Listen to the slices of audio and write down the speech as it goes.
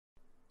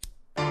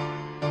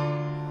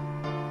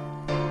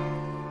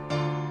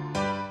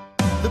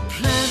The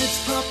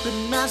planet's puppet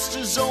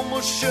masters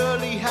almost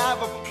surely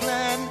have a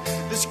plan.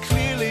 There's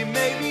clearly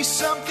maybe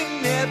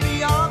something there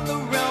beyond the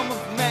realm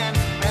of man.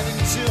 And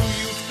until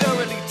you've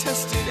thoroughly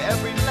tested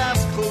every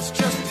last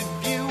close-trusted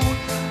view,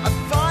 I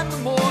find the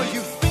more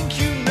you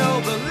think you know,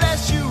 the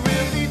less you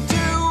really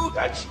do.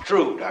 That's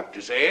true,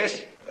 Dr.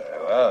 Zayas.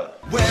 Very well.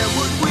 Where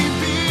would we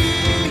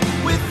be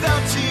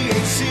without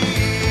THC?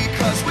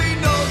 'Cause we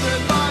know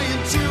they're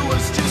lying to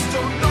us, just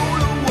don't know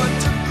to what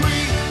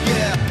degree.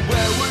 Yeah,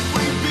 where would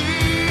we be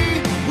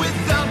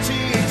without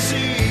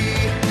THC?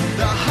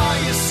 The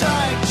Higher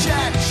Side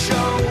Chat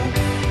Show,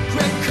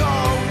 Greg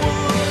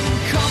Carwood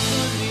and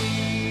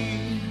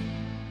Company.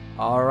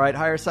 All right,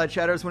 Higherside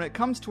Chatters, when it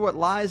comes to what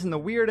lies in the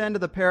weird end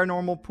of the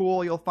paranormal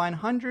pool, you'll find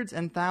hundreds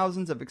and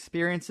thousands of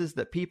experiences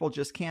that people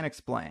just can't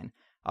explain.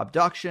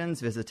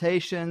 Abductions,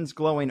 visitations,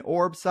 glowing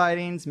orb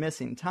sightings,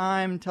 missing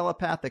time,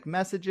 telepathic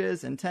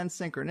messages, intense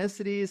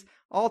synchronicities,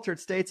 altered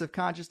states of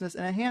consciousness,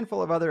 and a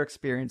handful of other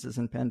experiences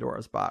in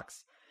Pandora's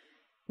box.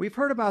 We've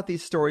heard about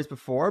these stories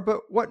before,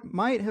 but what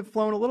might have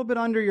flown a little bit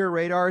under your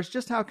radar is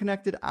just how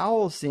connected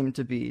owls seem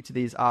to be to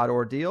these odd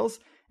ordeals,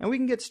 and we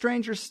can get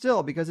stranger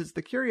still because it's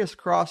the curious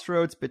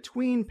crossroads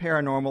between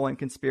paranormal and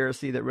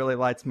conspiracy that really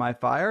lights my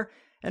fire.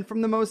 And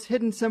from the most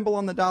hidden symbol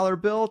on the dollar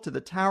bill to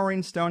the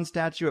towering stone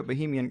statue at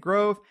Bohemian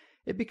Grove,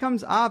 it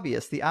becomes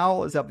obvious the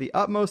owl is of the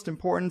utmost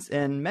importance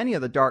in many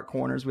of the dark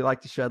corners we like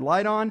to shed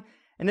light on.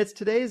 And it's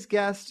today's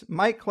guest,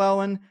 Mike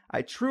Clelland,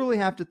 I truly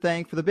have to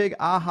thank for the big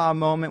aha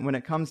moment when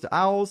it comes to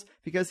owls,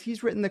 because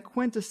he's written the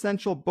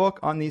quintessential book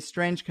on these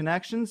strange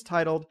connections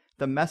titled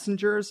The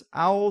Messengers,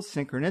 Owls,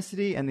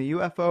 Synchronicity, and the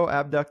UFO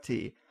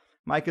Abductee.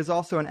 Mike is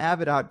also an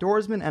avid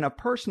outdoorsman and a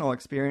personal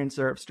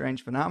experiencer of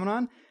strange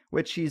phenomenon,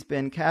 which he's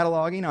been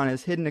cataloging on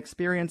his Hidden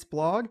Experience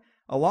blog,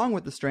 along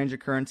with the strange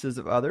occurrences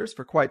of others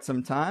for quite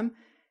some time.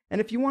 And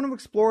if you want to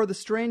explore the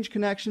strange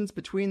connections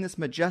between this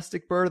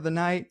majestic bird of the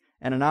night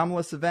and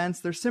anomalous events,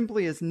 there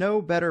simply is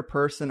no better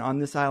person on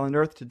this island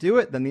Earth to do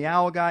it than the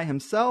Owl Guy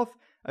himself.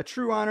 A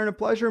true honor and a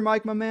pleasure,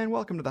 Mike, my man.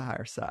 Welcome to the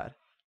Higher Side.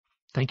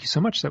 Thank you so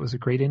much. That was a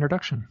great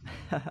introduction.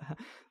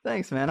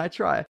 Thanks, man. I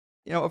try.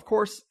 You know, of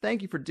course,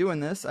 thank you for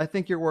doing this. I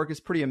think your work is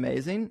pretty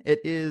amazing.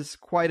 It is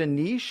quite a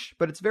niche,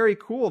 but it's very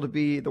cool to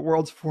be the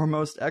world's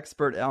foremost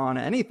expert on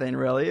anything,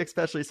 really,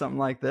 especially something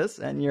like this.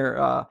 And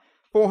your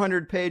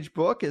 400-page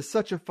book is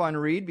such a fun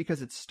read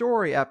because it's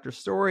story after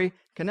story,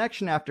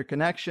 connection after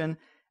connection,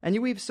 and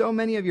you weave so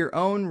many of your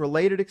own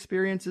related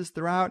experiences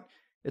throughout.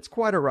 It's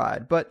quite a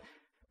ride. But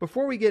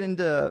before we get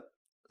into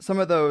some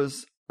of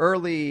those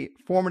early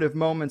formative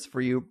moments for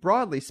you,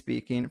 broadly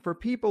speaking, for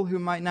people who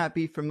might not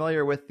be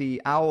familiar with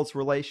the owl's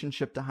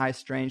relationship to high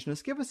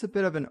strangeness, give us a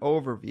bit of an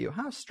overview.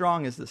 How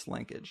strong is this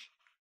linkage?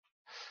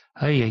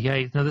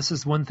 Yeah. Now, this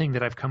is one thing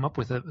that I've come up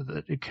with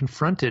that it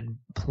confronted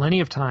plenty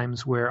of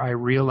times where I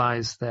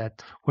realized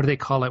that, what do they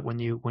call it when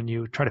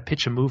you try to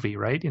pitch a movie,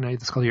 right? You know,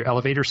 it's called your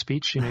elevator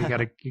speech. You know,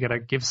 you gotta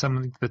give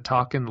someone the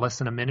talk in less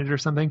than a minute or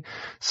something.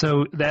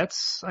 So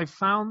I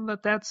found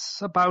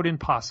that's about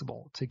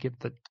impossible to give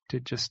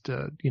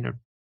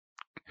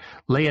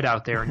lay it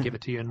out there and give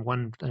it to you in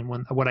one.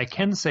 What I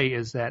can say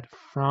is that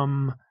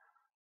from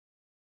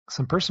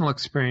some personal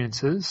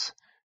experiences,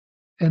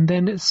 and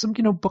then some,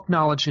 book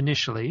knowledge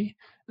initially.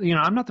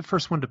 I'm not the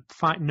first one to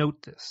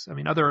note this. I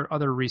mean,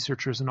 other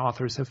researchers and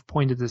authors have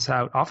pointed this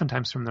out,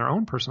 oftentimes from their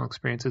own personal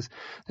experiences,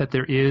 that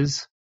there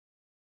is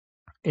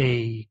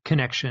a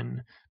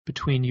connection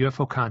between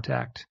UFO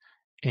contact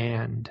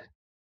and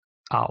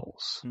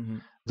owls. Mm-hmm.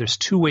 There's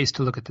two ways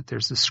to look at that.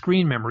 There's the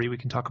screen memory. We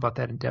can talk about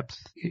that in depth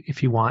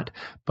if you want.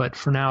 But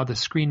for now, the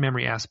screen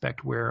memory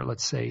aspect where,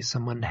 let's say,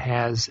 someone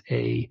has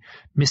a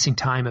missing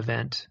time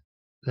event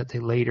that they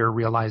later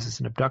realize is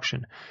an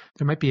abduction.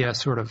 There might be a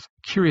sort of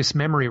curious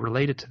memory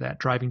related to that,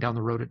 driving down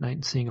the road at night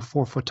and seeing a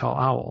 4-foot-tall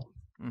owl,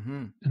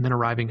 mm-hmm. and then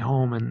arriving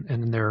home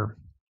and they're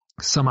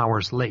some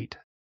hours late.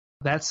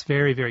 That's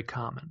very, very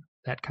common,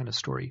 that kind of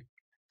story.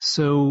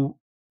 So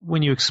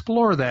when you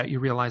explore that, you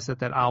realize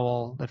that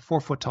owl, that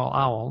 4-foot-tall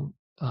owl,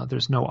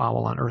 there's no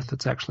owl on Earth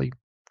that's actually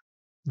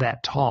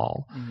that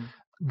tall. Mm-hmm.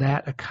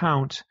 That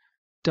account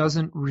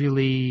doesn't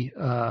really,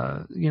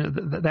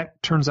 that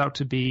turns out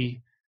to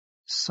be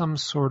some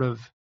sort of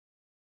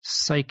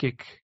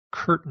psychic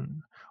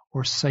curtain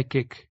or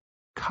psychic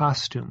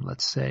costume,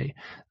 let's say,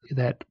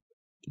 that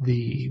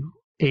the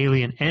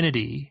alien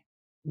entity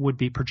would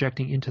be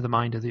projecting into the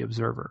mind of the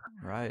observer.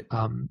 Right.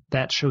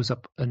 That shows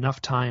up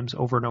enough times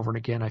over and over and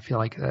again. I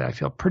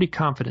feel pretty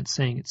confident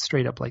saying it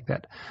straight up like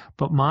that.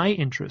 But my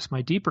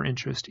deeper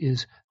interest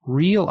is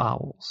real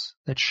owls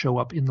that show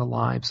up in the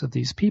lives of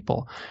these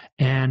people.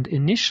 And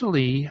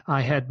initially,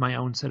 I had my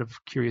own set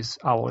of curious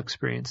owl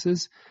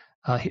experiences.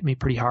 Hit me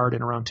pretty hard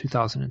in around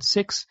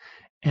 2006.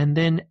 And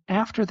then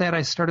after that,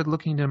 I started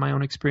looking into my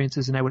own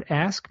experiences, and I would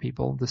ask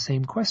people the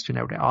same question.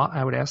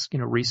 I would ask,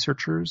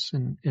 researchers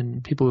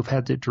and people who've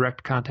had the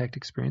direct contact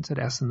experience. I'd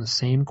ask them the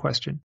same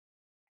question.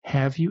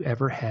 Have you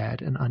ever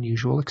had an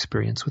unusual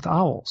experience with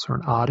owls or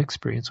an odd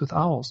experience with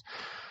owls?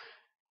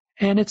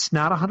 And it's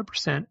not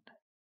 100%,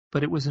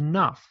 but it was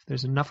enough.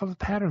 There's enough of a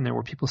pattern there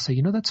where people say,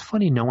 that's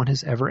funny. No one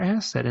has ever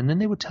asked that. And then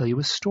they would tell you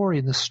a story,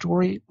 and the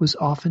story was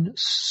often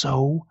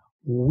so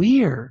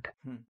weird,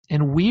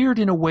 and weird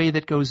in a way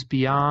that goes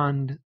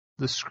beyond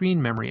the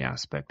screen memory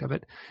aspect of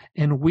it,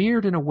 and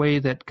weird in a way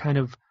that kind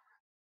of,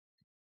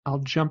 I'll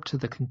jump to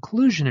the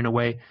conclusion in a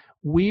way,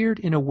 weird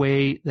in a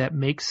way that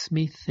makes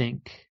me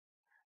think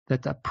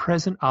that the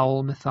present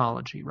owl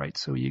mythology, right?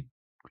 So you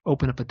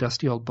open up a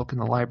dusty old book in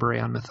the library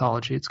on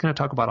mythology, it's going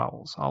to talk about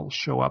owls. Owls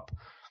show up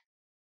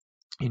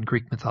in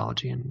Greek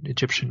mythology and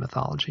Egyptian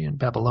mythology and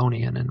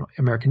Babylonian and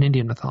American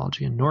Indian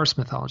mythology and Norse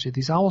mythology.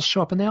 These owls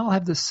show up and they all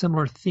have this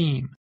similar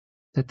theme,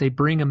 that they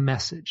bring a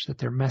message, that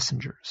they're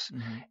messengers.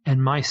 Mm-hmm.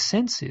 And my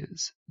sense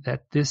is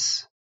that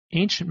this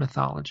ancient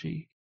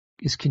mythology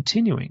is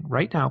continuing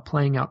right now,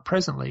 playing out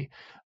presently.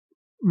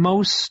 The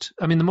most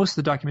of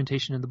the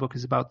documentation in the book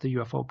is about the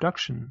UFO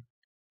abduction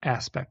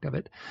aspect of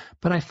it.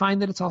 But I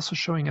find that it's also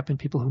showing up in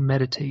people who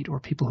meditate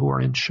or people who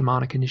are in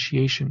shamanic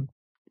initiation,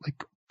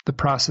 like the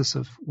process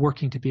of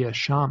working to be a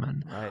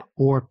shaman, right,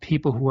 or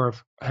people who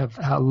have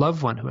a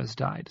loved one who has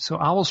died. So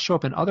owls show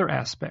up in other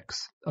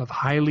aspects of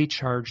highly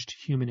charged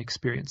human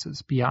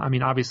experiences.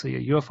 Obviously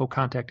a UFO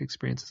contact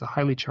experience is a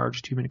highly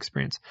charged human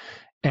experience,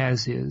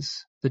 as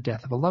is the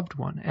death of a loved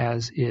one,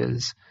 as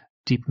is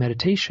deep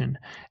meditation,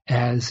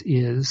 as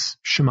is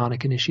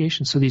shamanic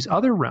initiation. So these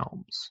other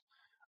realms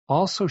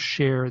also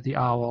share the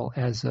owl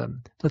as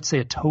let's say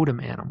a totem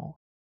animal.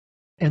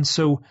 And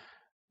so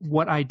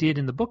what I did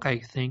in the book, I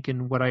think,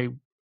 and what I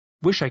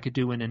wish I could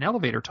do in an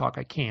elevator talk,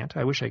 I can't,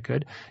 I wish I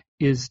could,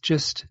 is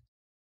just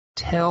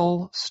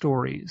tell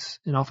stories,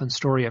 and often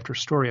story after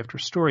story after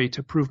story,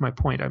 to prove my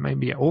point. I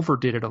maybe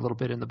overdid it a little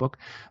bit in the book,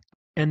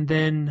 and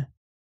then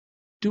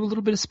do a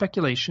little bit of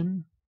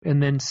speculation,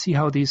 and then see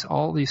how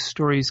all these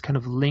stories kind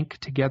of link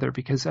together,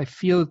 because I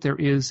feel that there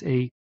is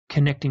a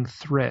connecting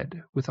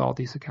thread with all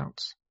these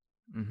accounts.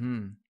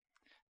 Mm-hmm.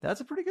 That's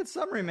a pretty good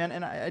summary, man.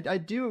 And I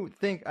do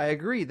think I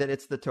agree that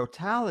it's the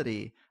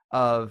totality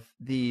of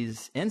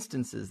these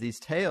instances,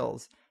 these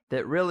tales,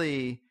 that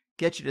really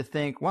get you to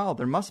think, wow,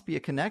 there must be a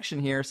connection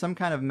here, some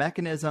kind of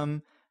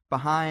mechanism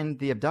behind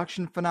the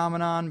abduction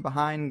phenomenon,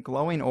 behind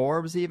glowing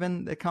orbs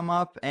even that come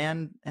up,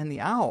 and the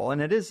owl.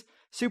 And it is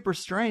super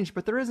strange,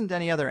 but there isn't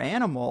any other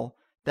animal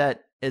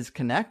that is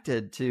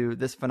connected to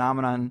this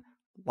phenomenon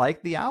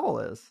like the owl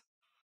is.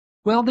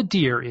 Well, the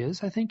deer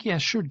is, I think, yeah,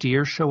 sure.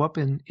 Deer show up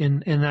and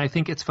I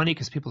think it's funny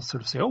because people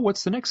sort of say, oh,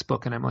 what's the next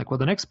book? And I'm like, well,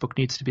 the next book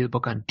needs to be the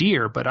book on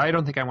deer, but I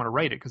don't think I want to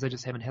write it because I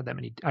just haven't had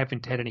I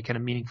haven't had any kind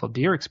of meaningful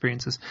deer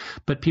experiences,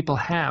 but people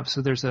have.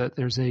 So there's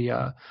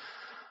a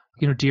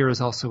deer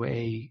is also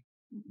a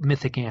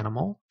mythic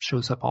animal,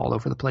 shows up all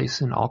over the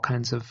place in all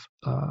kinds of,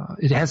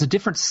 it has a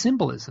different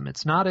symbolism.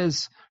 It's not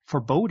as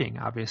foreboding,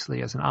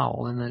 obviously, as an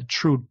owl, and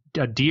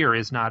a deer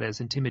is not as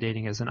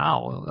intimidating as an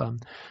owl.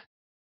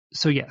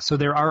 So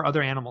there are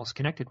other animals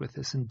connected with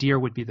this, and deer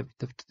would be the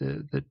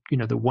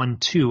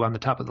 1-2 on the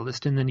top of the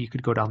list, and then you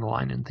could go down the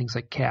line and things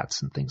like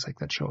cats and things like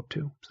that show up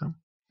too. So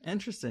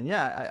interesting.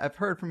 Yeah, I've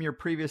heard from your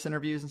previous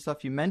interviews and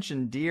stuff, you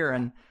mentioned deer,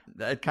 and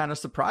it kind of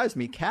surprised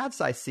me.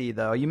 Cats I see,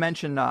 though. You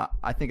mentioned,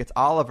 I think it's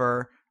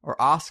Oliver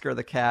or Oscar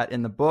the cat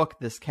in the book,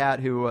 this cat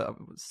who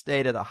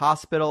stayed at a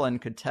hospital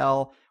and could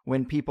tell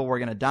when people were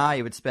going to die.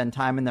 He would spend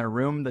time in their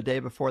room the day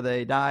before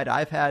they died.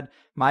 I've had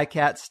my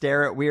cat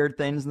stare at weird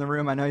things in the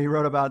room. I know you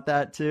wrote about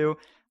that too.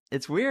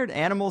 It's weird.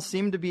 Animals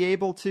seem to be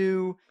able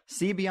to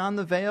see beyond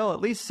the veil.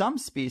 At least some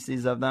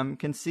species of them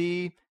can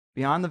see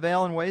beyond the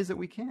veil in ways that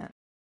we can't.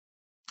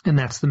 And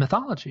that's the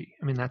mythology.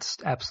 I mean, that's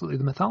absolutely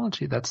the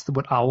mythology. That's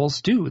what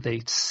owls do.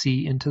 They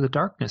see into the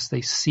darkness. They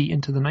see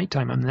into the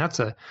nighttime. I mean, that's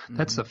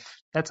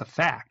a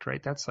fact,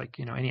 right? That's like,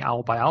 any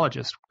owl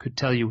biologist could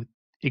tell you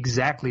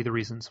exactly the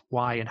reasons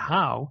why and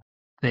how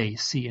they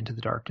see into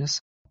the darkness.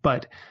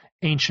 But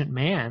ancient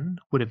man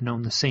would have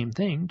known the same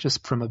thing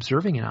just from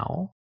observing an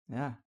owl.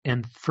 Yeah.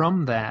 And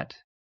from that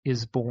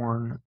is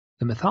born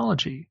the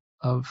mythology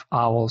of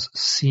owls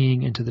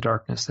seeing into the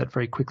darkness that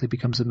very quickly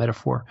becomes a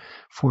metaphor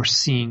for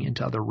seeing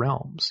into other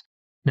realms.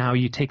 Now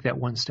you take that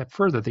one step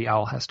further. The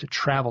owl has to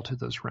travel to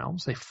those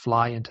realms. They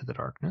fly into the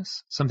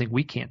darkness, something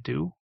we can't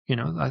do.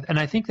 And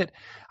I think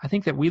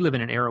that we live in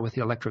an era with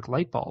the electric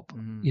light bulb.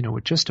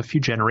 Just a few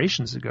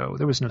generations ago,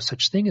 there was no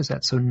such thing as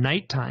that. So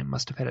nighttime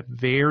must have had a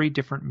very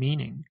different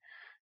meaning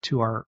to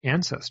our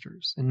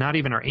ancestors, and not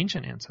even our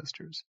ancient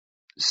ancestors.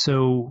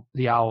 So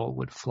the owl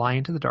would fly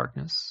into the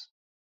darkness,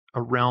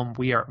 a realm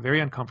we are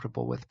very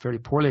uncomfortable with, very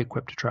poorly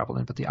equipped to travel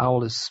in, but the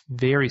owl is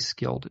very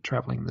skilled at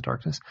traveling in the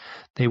darkness.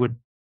 They would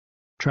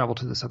travel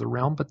to this other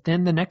realm, but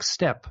then the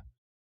next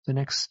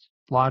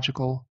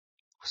logical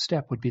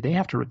step would be they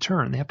have to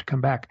return, they have to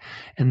come back,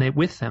 and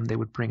with them they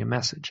would bring a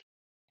message.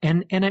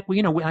 And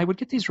I would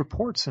get these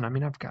reports, and I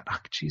mean, I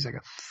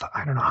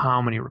don't know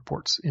how many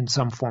reports in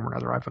some form or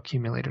another I've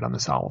accumulated on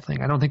this owl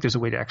thing. I don't think there's a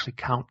way to actually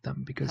count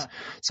them, because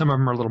some of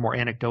them are a little more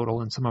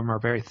anecdotal and some of them are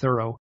very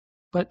thorough.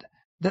 But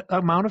the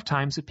amount of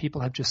times that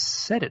people have just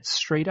said it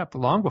straight up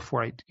long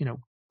before I,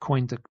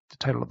 coined the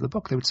title of the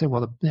book. They would say,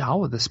 well,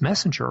 this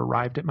messenger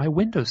arrived at my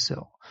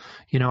windowsill.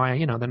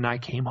 Then I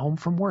came home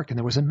from work and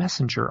there was a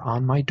messenger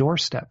on my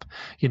doorstep,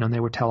 and they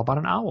would tell about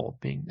an owl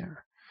being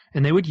there.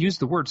 And they would use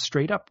the word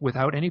straight up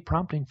without any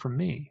prompting from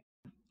me.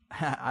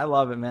 I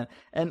love it, man.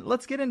 And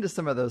let's get into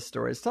some of those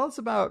stories. Tell us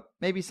about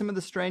maybe some of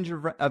the strange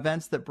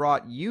events that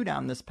brought you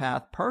down this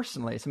path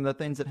personally, some of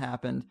the things that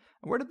happened.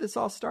 Where did this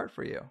all start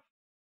for you?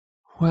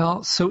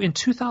 Well, so in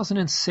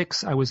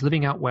 2006, I was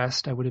living out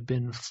west. I would have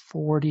been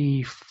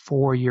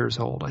 44 years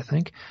old, I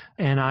think.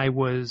 And I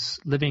was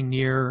living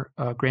near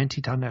Grand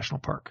Teton National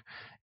Park.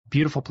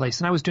 Beautiful place.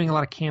 And I was doing a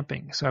lot of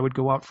camping. So I would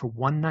go out for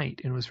one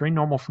night, and it was very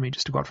normal for me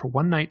just to go out for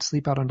one night,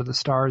 sleep out under the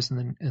stars,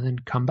 and then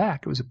come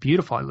back. It was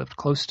beautiful. I lived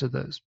close to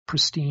the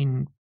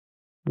pristine,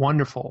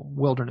 wonderful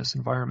wilderness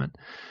environment.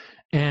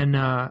 And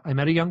I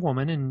met a young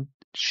woman, and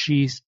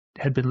she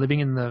had been living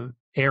in the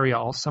area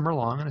all summer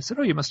long. And I said,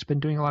 oh, you must have been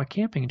doing a lot of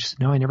camping. And she said,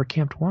 no, I never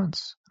camped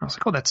once. And I was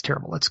like, oh, that's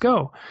terrible. Let's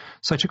go.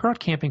 So I took her out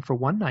camping for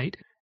one night.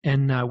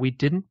 And we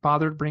didn't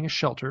bother to bring a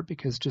shelter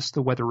because just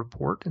the weather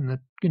report and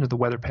the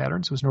weather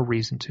patterns, there was no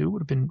reason to. It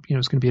would have been, it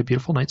was going to be a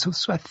beautiful night. So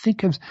I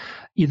think it was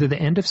either the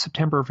end of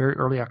September or very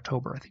early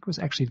October. I think it was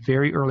actually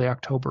very early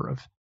October of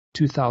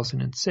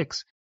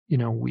 2006.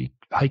 We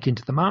hike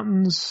into the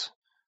mountains,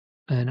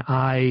 and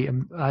I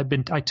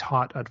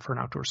taught for an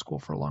outdoor school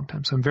for a long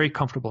time. So I'm very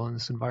comfortable in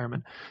this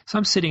environment. So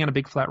I'm sitting on a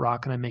big flat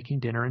rock and I'm making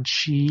dinner, and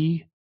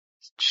she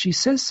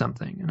says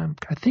something, and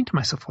I think to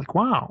myself, like,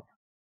 wow.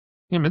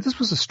 This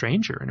was a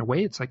stranger. In a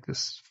way, it's like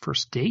this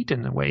first date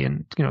in a way,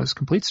 and, this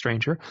complete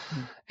stranger.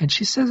 Mm. And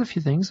she says a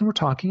few things, and we're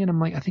talking,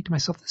 and I think to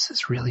myself, this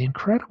is really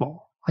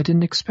incredible. I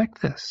didn't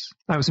expect this.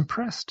 I was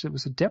impressed. It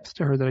was a depth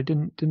to her that I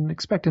didn't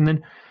expect. And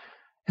then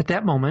at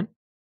that moment,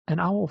 an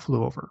owl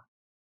flew over,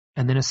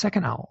 and then a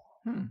second owl,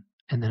 and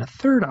then a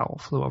third owl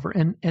flew over.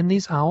 And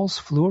these owls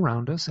flew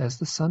around us as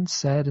the sun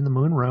set and the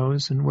moon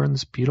rose, and we're in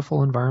this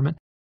beautiful environment.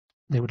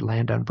 They would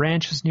land on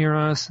branches near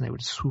us, and they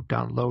would swoop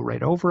down low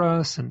right over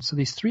us. And so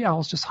these three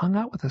owls just hung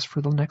out with us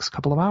for the next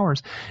couple of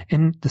hours.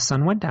 And the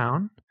sun went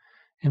down,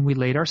 and we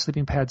laid our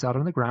sleeping pads out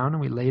on the ground,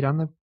 and we laid on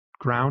the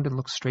ground and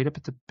looked straight up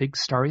at the big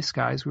starry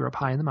skies. We were up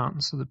high in the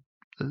mountains, so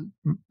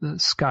the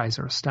skies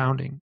are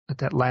astounding at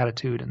that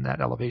latitude and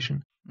that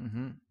elevation.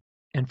 Mm-hmm.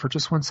 And for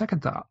just 1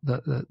 second,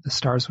 the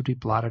stars would be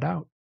blotted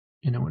out.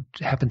 It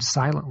happened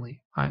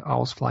silently.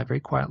 Owls fly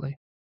very quietly.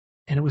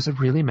 And it was a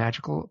really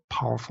magical,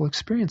 powerful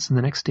experience. And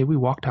the next day we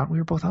walked out and we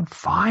were both on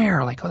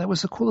fire. Like, oh, that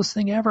was the coolest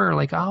thing ever.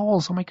 Like,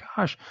 owls, oh my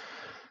gosh.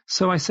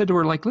 So I said to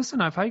her, like, listen,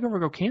 if I ever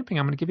go camping,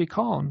 I'm going to give you a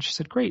call. And she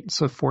said, great.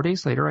 So 4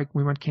 days later,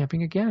 we went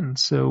camping again.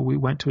 So we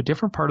went to a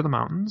different part of the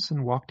mountains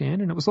and walked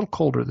in, and it was a little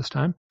colder this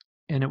time.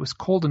 And it was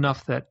cold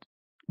enough that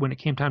when it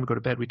came time to go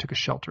to bed, we took a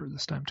shelter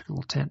this time, took a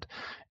little tent.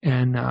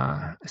 And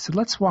I said,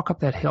 let's walk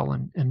up that hill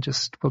and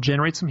we'll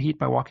generate some heat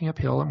by walking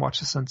uphill and watch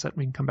the sunset. And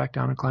we can come back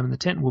down and climb in the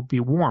tent, and we'll be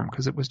warm,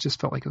 because it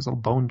felt like it was a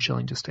little bone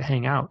chilling just to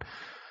hang out.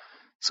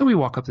 So we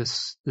walk up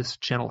this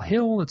gentle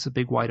hill. It's a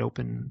big wide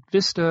open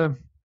vista,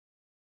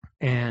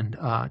 and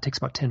it takes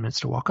about 10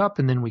 minutes to walk up.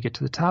 And then we get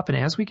to the top. And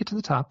as we get to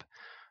the top,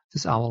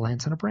 this owl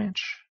lands on a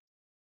branch.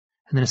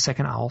 And then a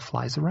second owl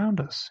flies around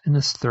us. And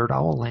this third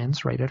owl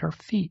lands right at our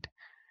feet.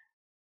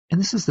 And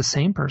this is the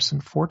same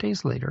person 4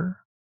 days later,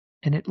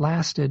 and it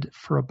lasted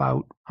for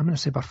about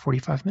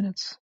 45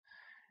 minutes.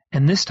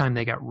 And this time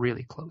they got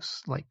really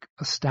close, like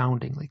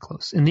astoundingly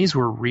close. And these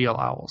were real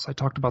owls. I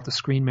talked about the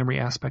screen memory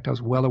aspect. I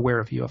was well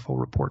aware of UFO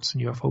reports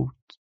and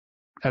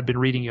I'd been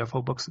reading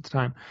UFO books at the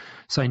time.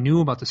 So I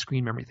knew about the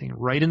screen memory thing.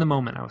 Right in the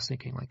moment, I was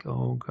thinking like,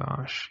 oh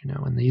gosh,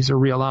 and these are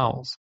real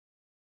owls.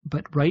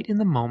 But right in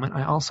the moment,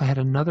 I also had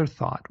another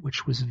thought,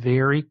 which was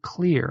very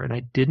clear. And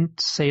I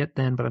didn't say it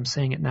then, but I'm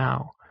saying it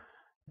now.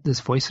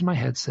 This voice in my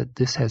head said,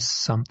 this has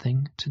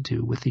something to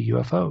do with the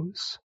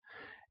UFOs.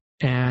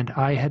 And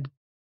I had,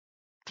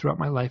 throughout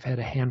my life, had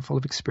a handful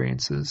of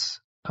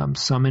experiences,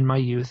 some in my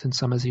youth and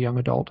some as a young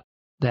adult,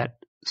 that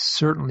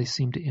certainly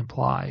seemed to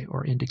imply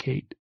or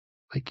indicate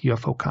like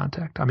UFO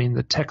contact. I mean,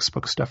 the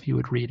textbook stuff you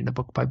would read in a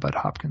book by Bud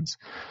Hopkins.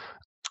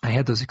 I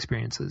had those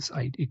experiences.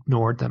 I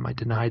ignored them. I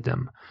denied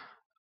them.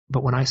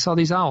 But when I saw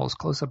these owls,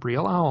 close-up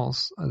real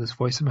owls, this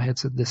voice in my head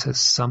said, this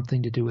has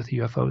something to do with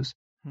UFOs.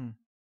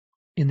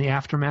 In the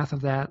aftermath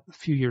of that, a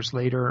few years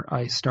later,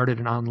 I started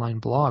an online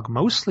blog.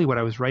 Mostly what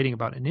I was writing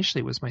about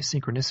initially was my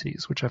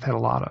synchronicities, which I've had a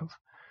lot of.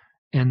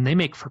 And they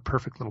make for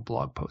perfect little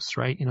blog posts,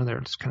 right? They're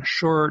just kind of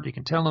short. You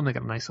can tell them. They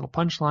got a nice little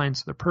punchline,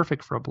 so they're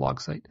perfect for a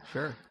blog site.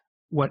 Sure.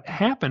 What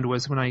happened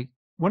was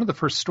one of the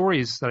first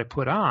stories that I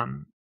put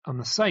on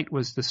the site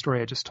was the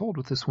story I just told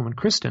with this woman,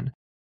 Kristen,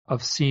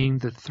 of seeing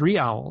the three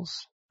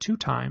owls 2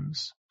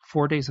 times,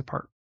 4 days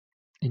apart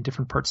in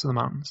different parts of the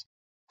mountains.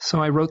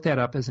 So I wrote that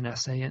up as an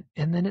essay,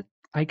 and then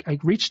I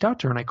reached out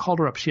to her and I called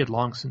her up. She had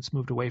long since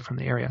moved away from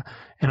the area,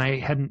 and I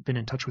hadn't been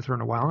in touch with her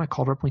in a while. And I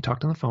called her up and we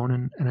talked on the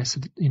phone, and I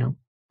said,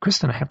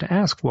 Kristen, I have to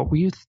ask, what were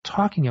you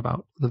talking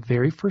about the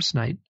very first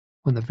night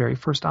when the very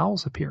first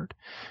owls appeared?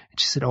 And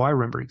she said, oh, I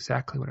remember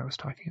exactly what I was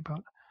talking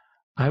about.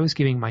 I was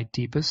giving my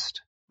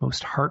deepest,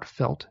 most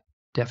heartfelt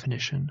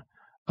definition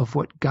of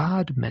what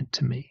God meant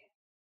to me.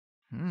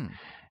 Hmm.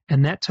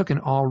 And that took an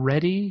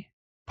already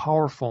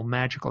powerful,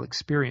 magical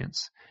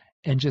experience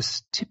and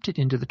just tipped it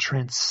into the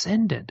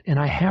transcendent. And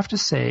I have to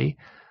say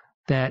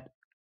that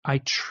I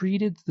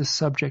treated the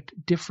subject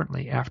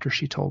differently after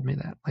she told me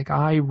that. Like,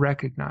 I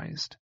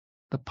recognized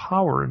the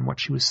power in what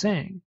she was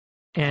saying.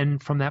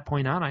 And from that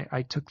point on,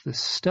 I took the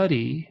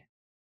study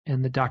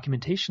and the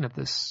documentation of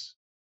this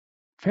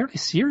fairly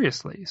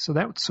seriously. So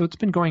it's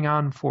been going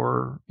on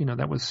for,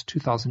 that was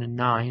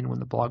 2009 when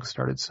the blog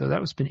started. So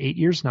that was been 8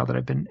 years now that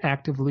I've been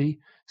actively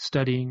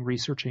studying,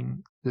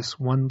 researching this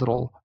one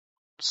little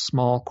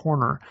small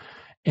corner.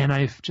 And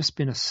I've just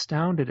been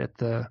astounded at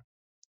the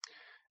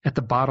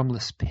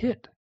bottomless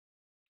pit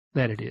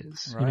that it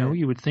is. Right.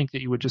 You would think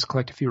that you would just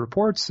collect a few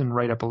reports and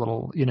write up a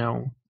little,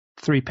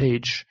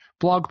 3-page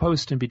blog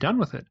post and be done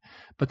with it.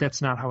 But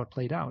that's not how it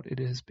played out.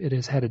 It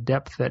has had a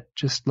depth that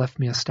just left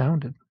me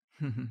astounded.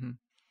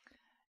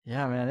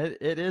 Yeah, man,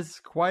 it is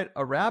quite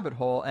a rabbit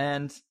hole,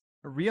 and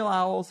real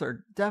owls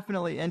are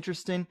definitely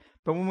interesting.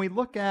 But when we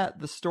look at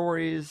the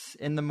stories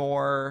in the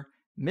more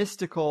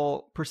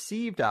mystical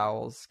perceived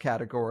owls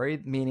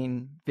category,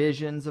 meaning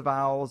visions of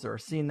owls or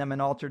seeing them in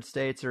altered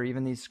states or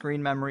even these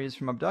screen memories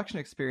from abduction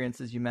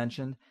experiences you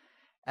mentioned,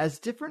 as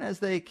different as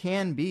they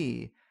can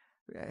be,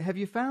 have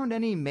you found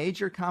any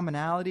major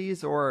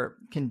commonalities or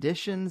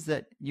conditions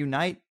that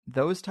unite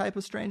those type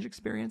of strange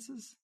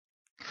experiences?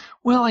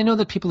 Well, I know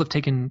that people have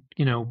taken,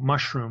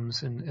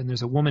 mushrooms, and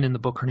there's a woman in the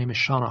book, her name is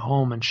Shauna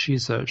Holm, and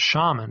she's a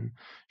shaman.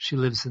 She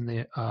lives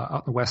in out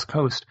on the West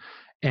Coast,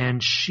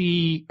 and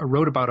she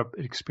wrote about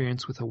an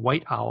experience with a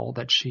white owl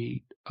that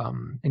she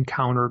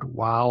encountered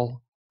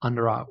while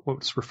under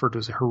what's referred to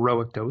as a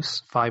heroic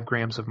dose, 5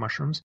 grams of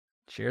mushrooms.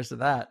 Cheers to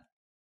that.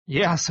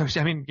 Yeah, so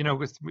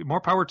with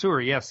more power to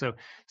her. Yeah,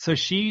 so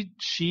she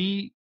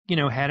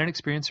had an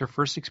experience, her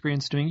first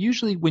experience doing.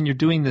 Usually, when you're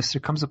doing this, there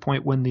comes a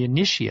point when the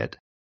initiate,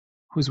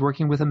 who's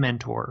working with a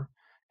mentor,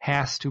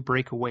 has to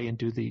break away and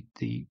do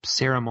the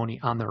ceremony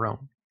on their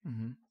own,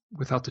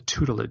 without the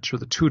tutelage or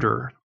the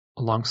tutor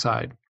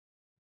alongside.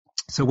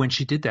 So when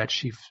she did that,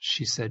 she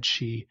said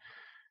she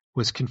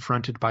was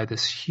confronted by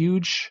this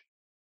huge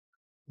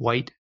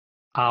white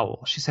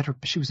owl. She said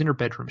she was in her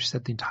bedroom. She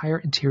said the entire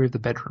interior of the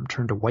bedroom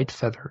turned to white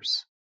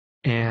feathers,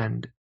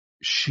 and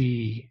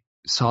she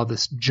saw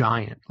this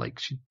giant, like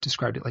she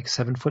described it, like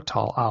 7-foot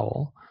tall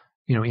owl,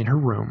 in her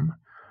room.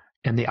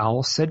 And the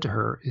owl said to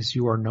her,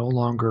 "You are no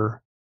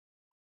longer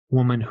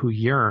woman who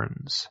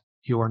yearns.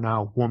 You are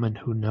now woman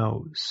who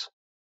knows."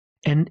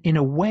 And in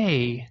a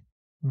way,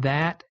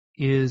 that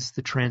is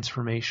the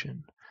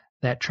transformation.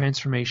 That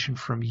transformation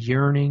from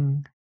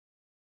yearning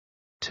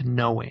to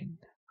knowing.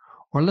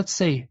 Or let's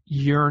say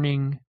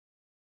yearning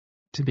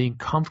to being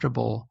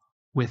comfortable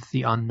with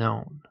the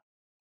unknown.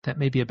 That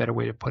may be a better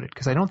way to put it,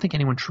 because I don't think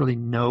anyone truly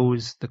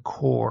knows the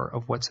core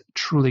of what's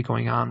truly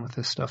going on with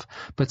this stuff.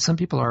 But some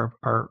people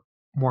are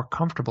more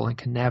comfortable and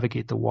can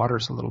navigate the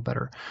waters a little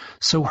better.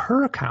 So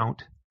her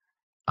account,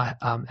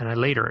 and I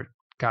later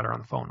got her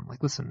on the phone. I'm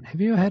like, "Listen, have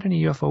you had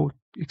any UFO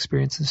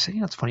experiences?" She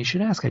said, "It's funny you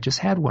should ask. I just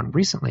had one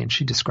recently." And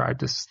she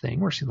described this thing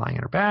where she's lying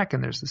on her back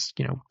and there's this,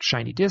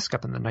 shiny disc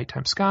up in the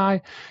nighttime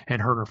sky,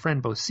 and her and her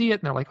friend both see it.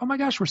 And they're like, "Oh my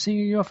gosh, we're seeing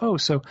a UFO."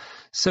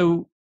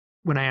 So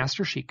when I asked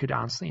her, she could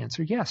honestly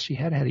answer, yes, she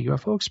had a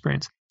UFO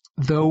experience.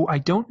 Though I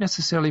don't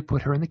necessarily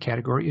put her in the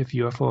category of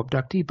UFO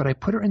abductee, but I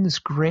put her in this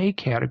gray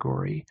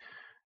category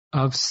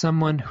of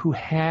someone who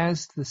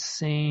has the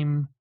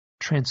same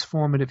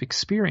transformative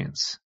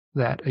experience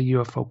that a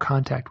UFO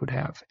contact would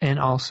have, and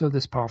also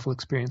this powerful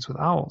experience with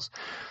owls.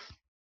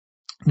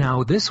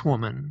 Now, this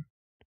woman,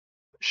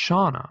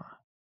 Shauna,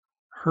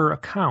 her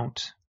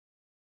account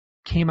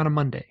came on a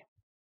Monday.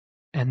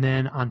 And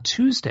then on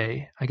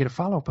Tuesday, I get a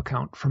follow-up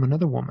account from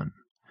another woman,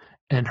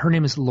 and her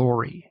name is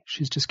Lori.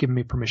 She's just given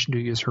me permission to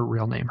use her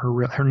real name.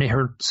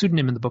 Her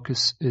pseudonym in the book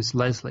is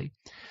Leslie.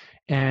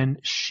 And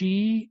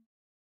she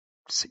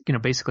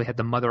basically had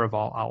the mother of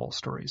all owl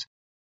stories.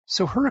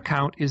 So her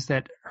account is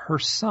that her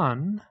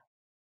son,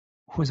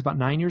 who was about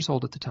 9 years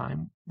old at the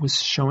time,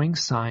 was showing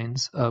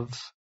signs of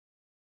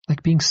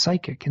like being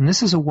psychic. And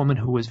this is a woman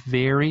who was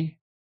very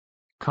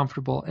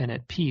comfortable and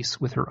at peace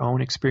with her own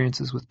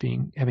experiences with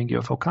having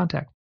UFO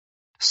contact.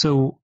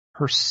 So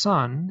her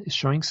son is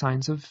showing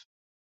signs of,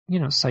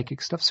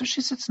 psychic stuff. So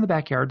she sits in the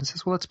backyard and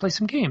says, "Well, let's play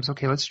some games.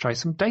 Okay, let's try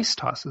some dice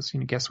tosses.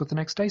 Guess what the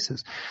next dice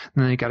is."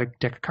 And then they got a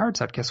deck of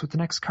cards out. Guess what the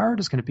next card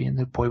is going to be? And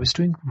the boy was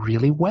doing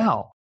really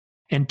well.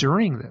 And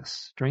during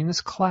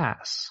this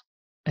class,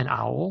 an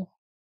owl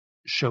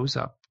shows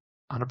up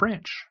on a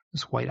branch,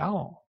 this white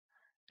owl.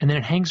 And then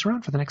it hangs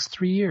around for the next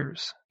 3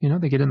 years.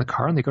 They get in the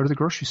car and they go to the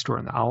grocery store,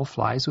 and the owl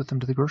flies with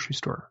them to the grocery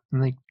store.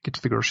 And they get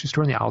to the grocery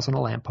store, and the owl's on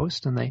a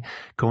lamppost, and they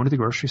go into the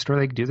grocery store,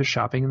 they do their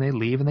shopping, and they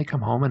leave, and they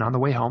come home. And on the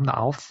way home, the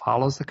owl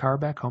follows the car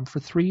back home. For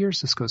 3 years,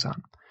 this goes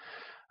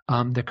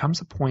on. There comes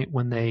a point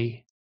when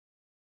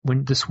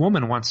this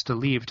woman wants to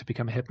leave to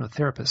become a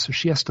hypnotherapist. So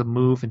she has to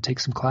move and take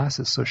some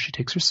classes. So she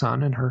takes her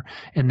son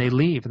and they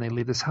leave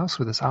this house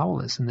where this owl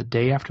is. And the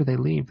day after they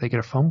leave, they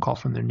get a phone call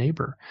from their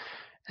neighbor.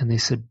 And they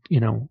said,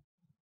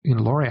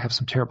 Lori, I have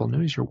some terrible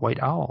news. Your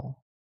white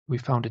owl, we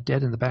found it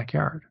dead in the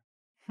backyard.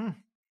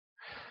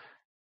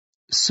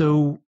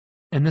 So,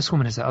 and this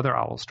woman has other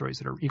owl stories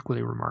that are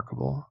equally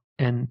remarkable.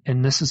 And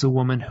this is a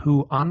woman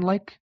who,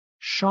 unlike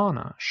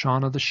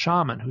Shauna the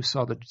shaman, who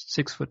saw the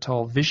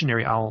 6-foot-tall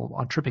visionary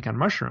owl tripping on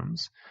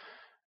mushrooms,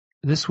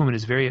 this woman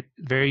is very,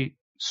 very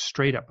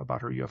straight up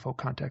about her UFO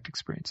contact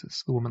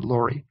experiences, the woman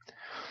Lori.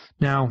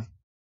 Now,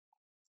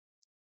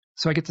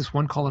 so I get this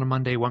one call on a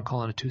Monday, one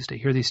call on a Tuesday.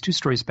 Here are these two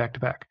stories back to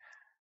back.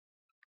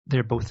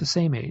 They're both the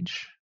same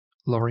age,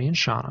 Lori and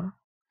Shauna.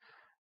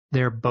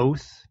 They're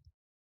both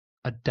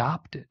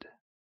adopted,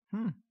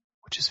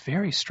 which is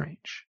very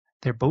strange.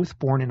 They're both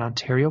born in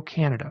Ontario,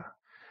 Canada.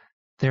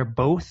 They're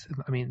both,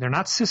 they're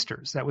not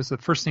sisters. That was the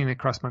first thing that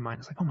crossed my mind.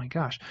 It's like, oh my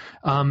gosh.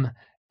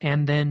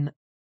 And then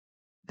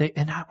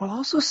and I will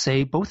also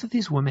say both of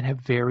these women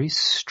have very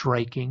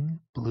striking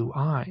blue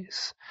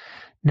eyes.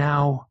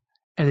 Now,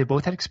 and they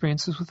both had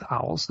experiences with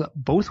owls.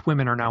 Both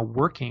women are now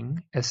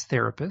working as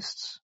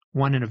therapists,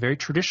 one in a very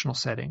traditional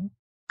setting,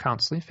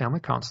 counseling, family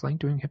counseling,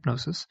 doing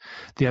hypnosis.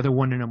 The other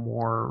one in a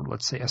more,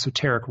 let's say,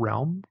 esoteric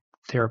realm,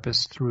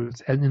 therapist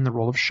in the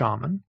role of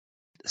shaman.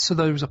 So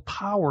there's a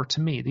power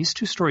to me. These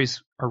two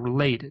stories are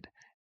related,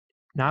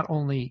 not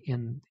only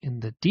in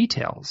the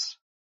details,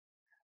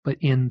 but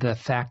in the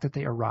fact that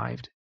they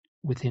arrived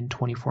within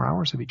 24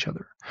 hours of each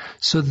other.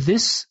 So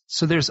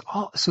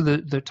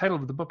the title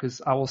of the book is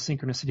Owl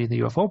Synchronicity and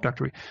the UFO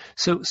Abductory.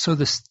 So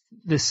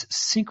this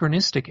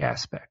synchronistic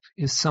aspect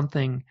is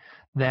something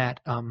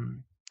that,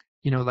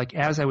 like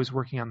as I was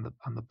working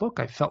on the book,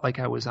 I felt like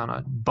I was on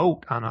a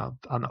boat on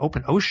the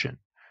open ocean,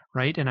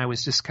 right? And I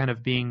was just kind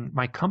of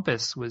my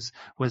compass was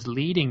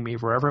leading me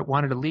wherever it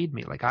wanted to lead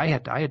me. Like I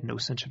had no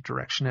sense of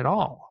direction at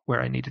all where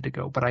I needed to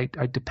go, but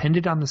I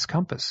depended on this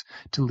compass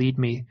to lead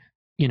me,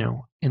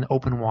 in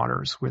open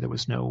waters where there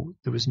was no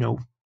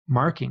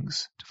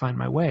markings to find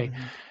my way.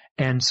 Mm-hmm.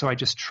 And so I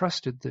just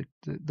trusted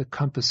the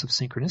compass of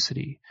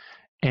synchronicity.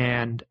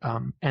 And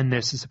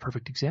this is a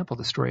perfect example.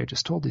 The story I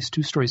just told, these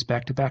two stories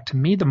back to back. To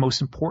me, the most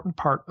important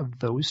part of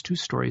those two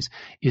stories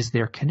is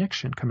their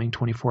connection coming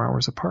 24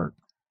 hours apart.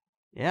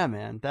 Yeah,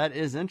 man, that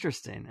is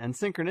interesting. And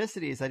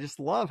synchronicities, I just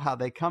love how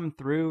they come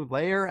through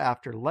layer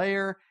after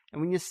layer.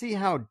 And when you see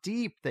how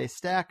deep they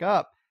stack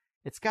up,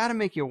 it's got to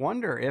make you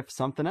wonder if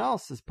something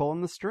else is pulling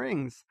the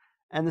strings.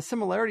 And the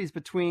similarities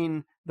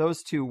between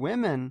those two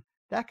women,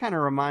 that kind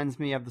of reminds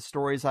me of the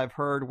stories I've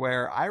heard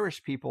where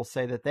Irish people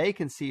say that they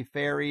can see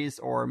fairies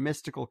or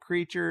mystical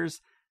creatures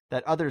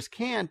that others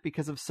can't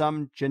because of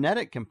some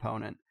genetic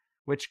component,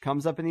 which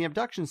comes up in the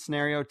abduction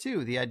scenario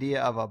too. The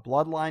idea of a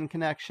bloodline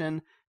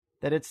connection,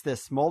 that it's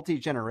this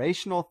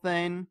multi-generational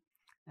thing.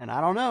 And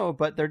I don't know,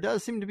 but there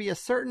does seem to be a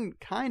certain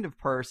kind of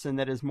person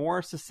that is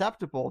more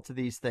susceptible to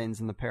these things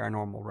in the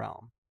paranormal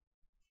realm.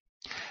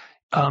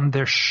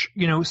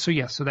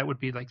 So that would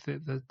be like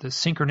the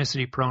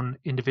synchronicity prone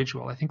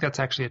individual. I think that's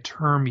actually a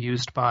term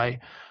used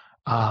by,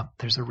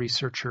 there's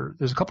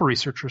a couple of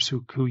researchers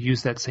who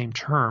use that same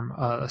term,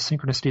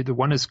 synchronicity. The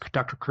one is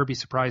Dr. Kirby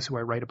Surprise, who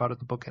I write about in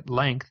the book at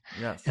length.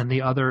 Yes. And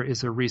the other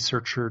is a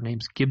researcher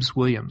named Gibbs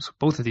Williams.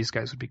 Both of these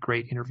guys would be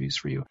great interviews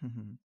for you.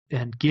 Mm-hmm.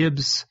 And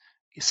Gibbs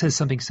says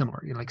something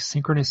similar, like a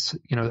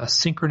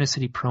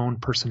synchronicity prone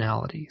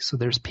personality. So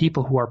there's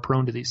people who are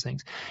prone to these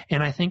things.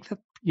 And I think that,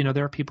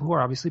 there are people who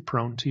are obviously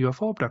prone to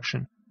UFO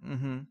abduction.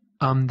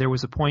 Mm-hmm. There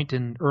was a point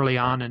early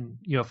on in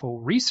UFO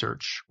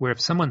research where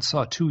if someone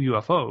saw two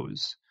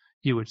UFOs,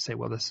 you would say,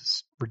 well, this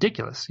is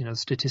ridiculous.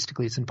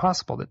 Statistically, it's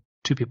impossible that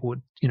two people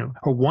would,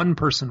 or one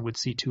person would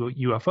see two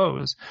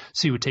UFOs.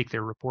 So you would take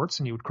their reports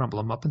and you would crumble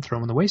them up and throw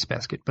them in the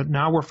wastebasket. But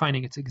now we're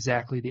finding it's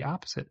exactly the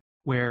opposite,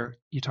 where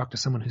you talk to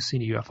someone who's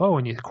seen a UFO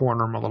and you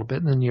corner them a little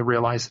bit and then you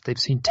realize that they've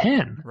seen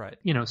 10. Right.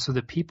 So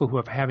the people who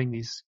are having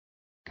these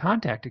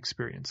contact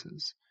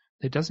experiences,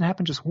 it doesn't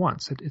happen just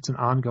once. It's an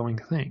ongoing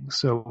thing.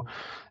 So,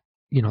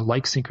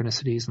 like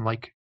synchronicities and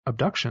like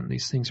abduction,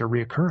 these things are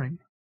reoccurring.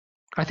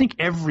 I think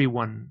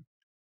everyone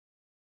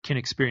can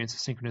experience a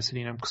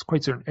synchronicity, and I'm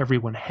quite certain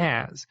everyone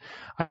has.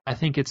 I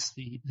think it's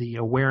the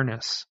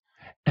awareness.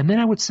 And then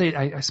I would say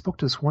I spoke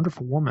to this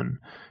wonderful woman.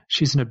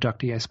 She's an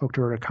abductee. I spoke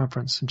to her at a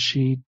conference, and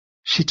she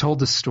told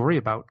this story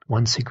about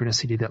one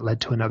synchronicity that led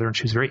to another, and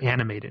she was very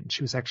animated. And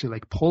she was actually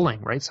like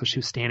pulling, right? So she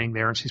was standing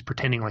there and she's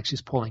pretending like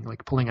she's pulling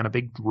on a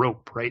big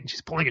rope, right? And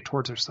she's pulling it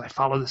towards her. So I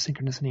follow the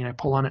synchronicity and I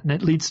pull on it, and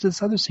it leads to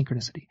this other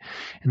synchronicity.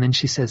 And then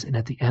she says, and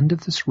at the end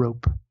of this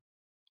rope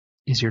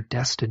is your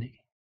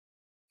destiny.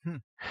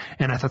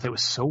 And I thought that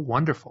was so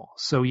wonderful.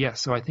 So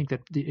so I think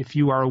that if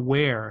you are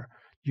aware,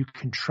 you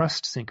can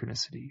trust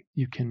synchronicity.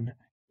 You can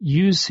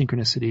use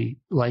synchronicity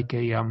like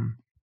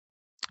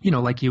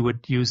like you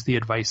would use the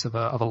advice of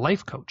a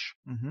life coach.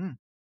 Mm-hmm.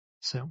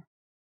 So,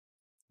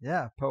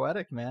 yeah,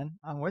 poetic, man.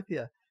 I'm with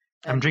you.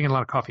 I'm drinking a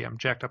lot of coffee. I'm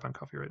jacked up on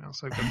coffee right now,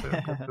 so I've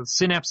got the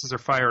synapses are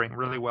firing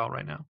really well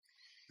right now.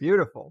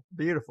 Beautiful,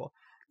 beautiful.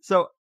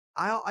 So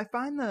I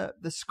find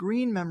the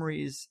screen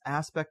memories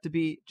aspect to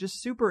be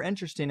just super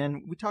interesting,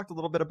 and we talked a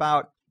little bit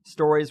about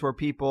stories where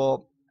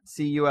people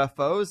see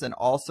UFOs and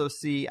also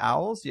see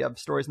owls. You have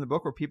stories in the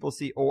book where people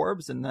see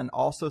orbs and then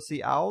also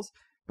see owls.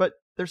 But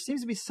there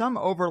seems to be some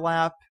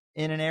overlap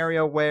in an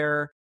area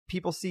where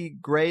people see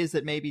grays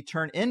that maybe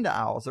turn into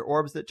owls or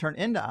orbs that turn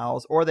into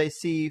owls, or they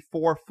see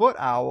 4-foot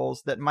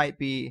owls that might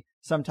be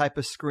some type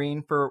of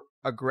screen for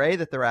a gray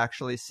that they're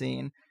actually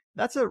seeing.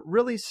 That's a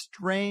really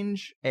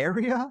strange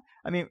area.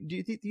 I mean, do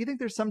you think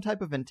there's some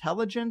type of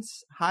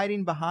intelligence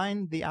hiding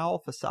behind the owl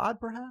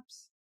facade,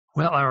 perhaps?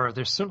 Well, or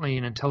there's certainly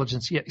an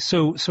intelligence. Yeah.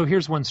 So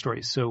here's one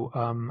story. So,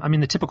 I mean,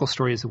 the typical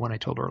story is the one I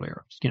told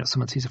earlier.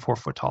 Someone sees a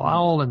 4-foot tall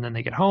owl and then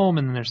they get home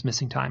and then there's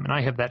missing time. And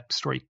I have that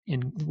story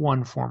in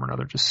one form or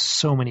another, just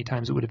so many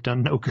times it would have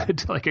done no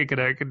good. Like we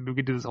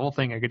could do this whole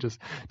thing. I could just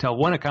tell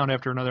one account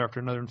after another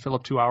and fill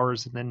up 2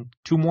 hours and then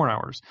 2 more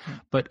hours.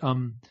 But,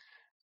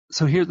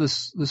 so here,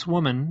 this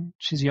woman,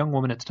 she's a young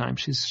woman at the time.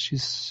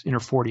 She's in her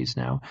 40s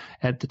now.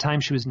 At the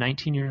time, she was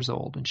 19 years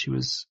old and she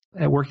was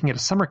working at a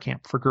summer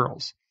camp for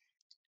girls.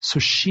 So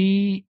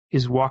she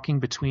is walking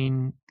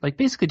between, like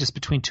basically just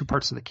between 2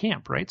 parts of the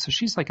camp, right? So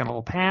she's like on a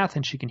little path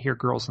and she can hear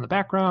girls in the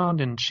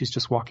background and she's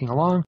just walking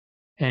along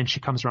and she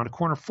comes around a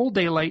corner, full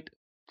daylight,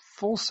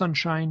 full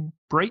sunshine,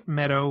 bright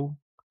meadow.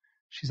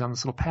 She's on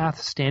this little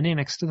path. Standing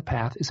next to the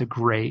path is a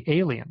gray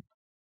alien,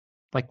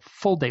 like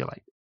full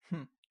daylight.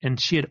 And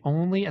she had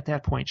only at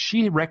that point,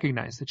 she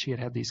recognized that she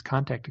had had these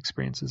contact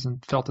experiences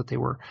and felt that they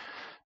were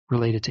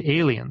related to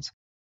aliens.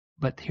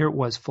 But here it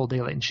was, full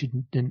daylight, and she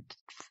didn't.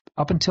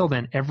 Up until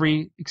then,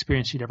 every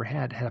experience she'd ever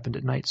had happened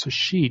at night. So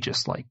she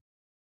just like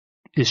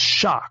is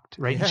shocked,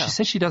 right? Yeah. And she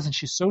says she doesn't.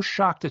 She's so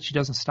shocked that she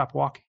doesn't stop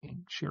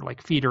walking. She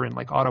like feed her in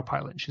like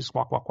autopilot, and she just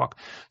walk.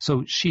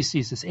 So she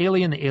sees this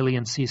alien. The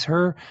alien sees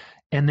her,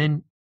 and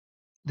then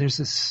there's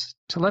this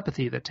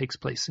telepathy that takes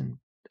place in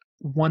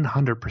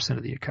 100%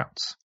 of the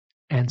accounts.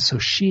 And so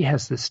she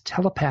has this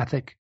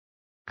telepathic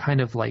kind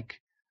of like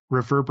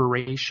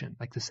reverberation,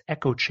 like this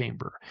echo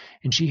chamber.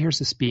 And she hears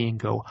this being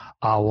go,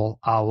 owl,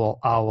 owl,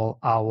 owl,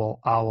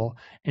 owl, owl.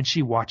 And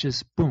she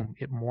watches, boom,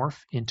 it morph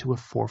into a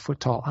 4-foot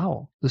tall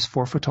owl. This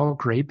 4-foot tall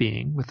gray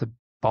being with a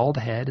bald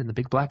head and the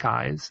big black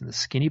eyes and the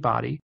skinny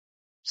body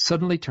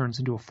suddenly turns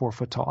into a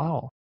 4-foot tall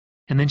owl.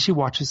 And then she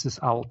watches this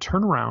owl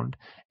turn around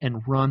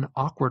and run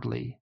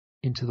awkwardly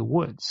into the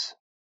woods.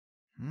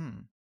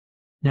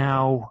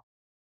 Now,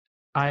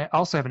 I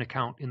also have an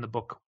account in the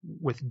book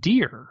with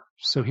deer.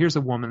 So here's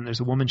a woman.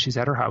 There's a woman. She's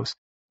at her house.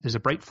 There's a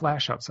bright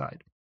flash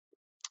outside.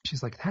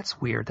 She's like,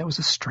 that's weird. That was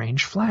a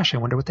strange flash. I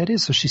wonder what that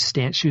is. So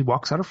she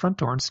walks out her front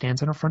door and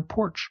stands on her front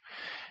porch.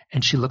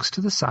 And she looks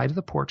to the side of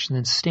the porch. And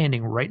then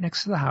standing right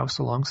next to the house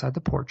alongside the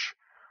porch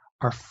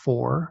are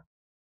 4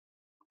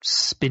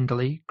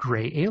 spindly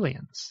gray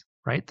aliens,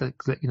 right? The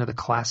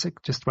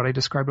classic, just what I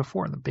described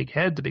before. The big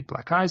head, the big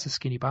black eyes, the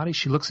skinny body.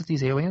 She looks at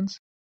these aliens.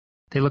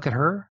 They look at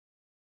her.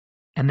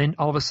 And then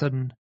all of a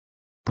sudden,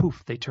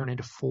 poof, they turn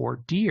into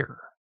 4 deer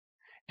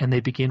and they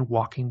begin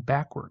walking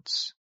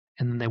backwards.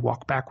 And then they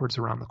walk backwards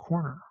around the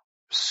corner.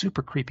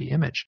 Super creepy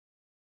image.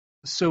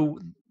 So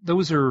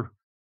those are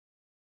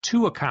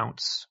 2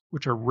 accounts,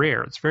 which are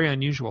rare. It's very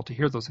unusual to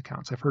hear those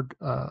accounts. I've heard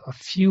a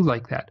few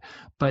like that.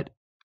 But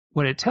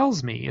what it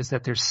tells me is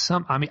that there's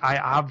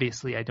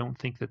I don't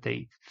think that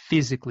they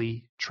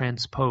physically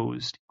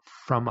transposed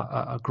from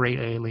a gray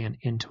alien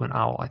into an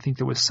owl. I think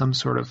there was some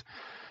sort of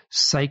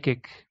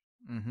psychic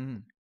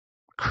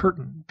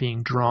curtain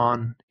being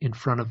drawn in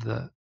front of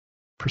the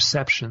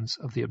perceptions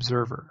of the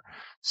observer,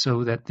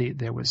 so that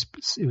it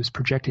was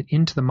projected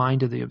into the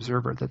mind of the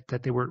observer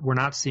that they were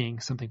not seeing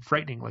something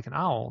frightening like an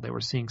owl. They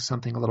were seeing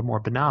something a little more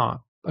benign.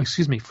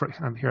 Excuse me,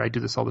 I'm here. I do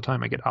this all the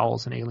time. I get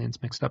owls and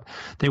aliens mixed up.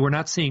 They were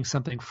not seeing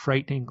something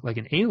frightening like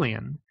an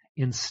alien.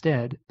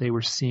 Instead, they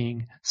were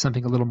seeing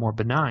something a little more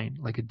benign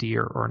like a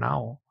deer or an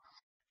owl.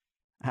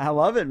 I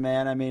love it,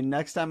 man. I mean,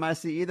 next time I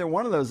see either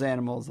one of those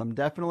animals, I'm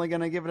definitely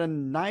going to give it a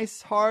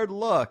nice hard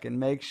look and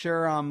make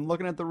sure I'm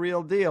looking at the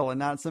real deal and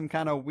not some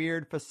kind of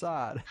weird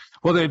facade.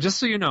 Well, just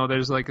so you know,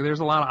 there's a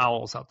lot of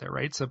owls out there,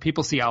 right? So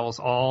people see owls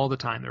all the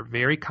time. They're a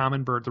very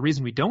common bird. The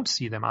reason we don't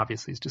see them,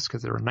 obviously, is just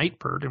because they're a night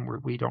bird, and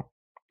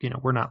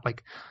we're not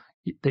like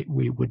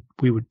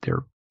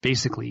they're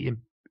basically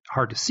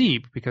hard to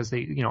see because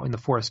they, in the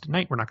forest at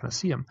night, we're not going to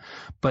see them,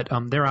 but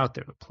they're out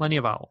there. Plenty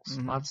of owls,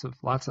 lots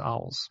of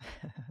owls.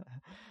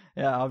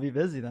 Yeah, I'll be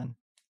busy then.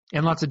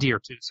 And lots of deer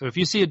too. So if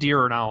you see a deer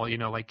or an owl, you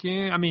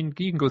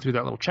can go through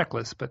that little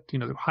checklist, but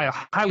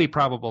highly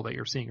probable that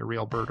you're seeing a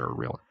real bird or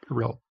a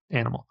real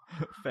animal.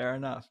 Fair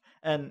enough.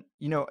 And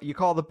you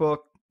call the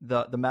book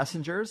the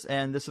messengers,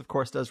 and this of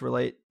course does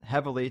relate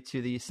heavily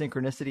to the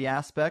synchronicity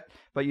aspect,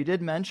 but you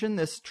did mention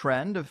this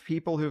trend of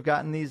people who've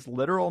gotten these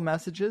literal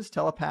messages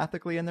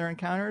telepathically in their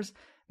encounters.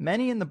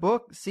 Many in the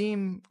book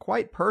seem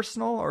quite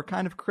personal or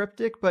kind of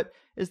cryptic, but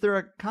is there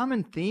a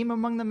common theme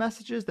among the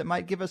messages that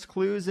might give us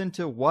clues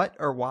into what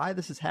or why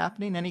this is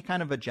happening? Any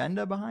kind of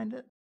agenda behind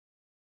it?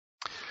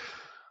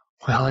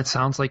 Well, it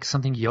sounds like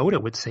something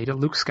Yoda would say to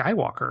Luke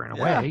Skywalker in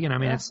a way.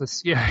 It's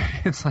this,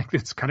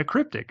 it's kind of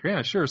cryptic.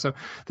 Yeah, sure. So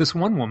this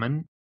one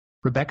woman,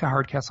 Rebecca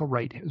Hardcastle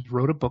Wright,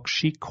 wrote a book.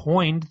 She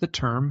coined the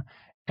term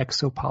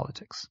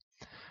exopolitics.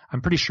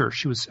 I'm pretty sure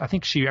I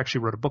think she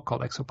actually wrote a book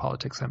called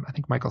Exopolitics. I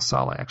think Michael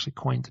Sala actually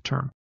coined the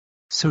term.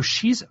 So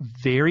she's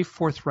very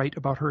forthright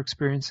about her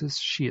experiences.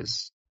 She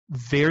is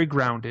very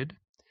grounded.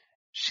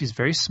 She's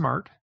very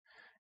smart.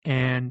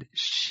 And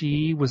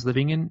she was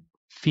living in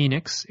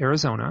Phoenix,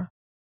 Arizona.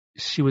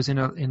 She was in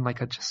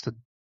just a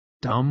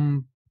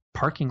dumb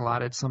parking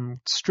lot at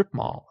some strip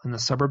mall in the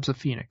suburbs of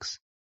Phoenix.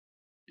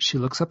 She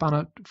looks up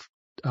on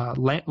a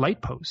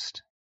light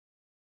post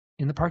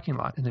in the parking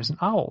lot, and there's an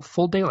owl,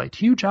 full daylight,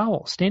 huge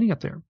owl standing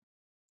up there.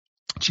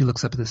 She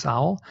looks up at this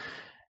owl,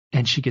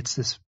 and she gets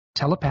this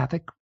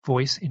telepathic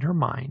voice in her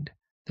mind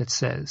that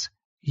says,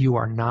 "You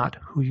are not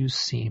who you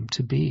seem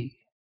to be."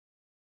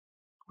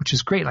 Which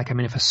is great.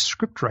 If a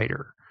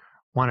scriptwriter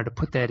wanted to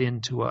put that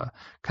into a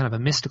kind of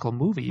a mystical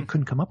movie, you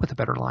couldn't come up with a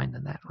better line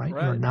than that, right?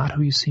 You're not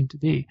who you seem to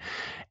be.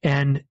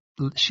 And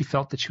she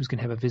felt that she was going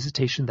to have a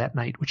visitation that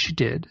night, which she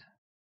did.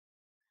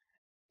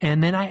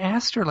 And then I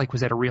asked her,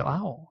 was that a real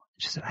owl?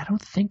 She said, "I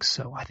don't think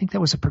so. I think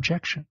that was a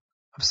projection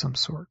of some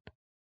sort."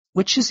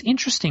 Which is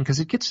interesting because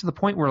it gets to the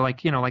point where I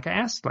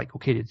asked,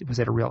 okay, was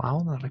that a real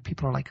owl? And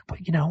people are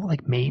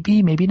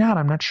maybe, maybe not.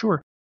 I'm not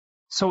sure.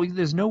 So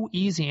there's no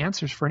easy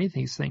answers for any of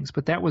these things,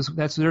 but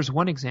there's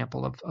one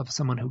example of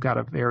someone who got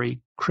a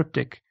very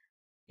cryptic,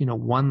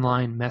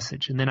 one-line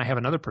message. And then I have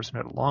another person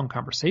who had a long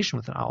conversation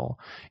with an owl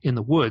in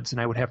the woods, and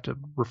I would have to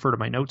refer to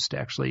my notes to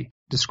actually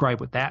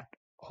describe what that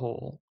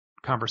whole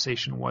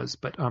conversation was.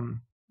 But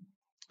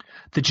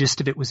the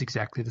gist of it was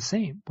exactly the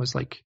same. Was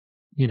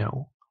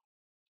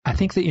I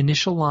think the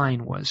initial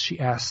line was she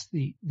asked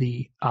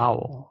the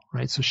owl,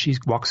 right? So she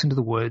walks into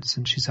the woods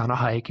and she's on a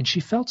hike, and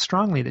she felt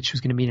strongly that she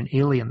was going to meet an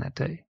alien that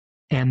day.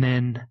 And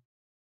then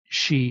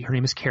her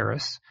name is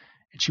Karis,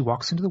 and she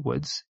walks into the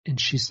woods,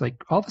 and she's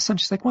all of a sudden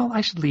she's well,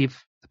 I should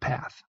leave the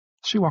path.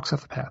 She walks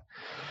off the path.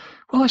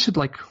 Well, I should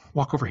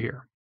walk over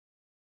here.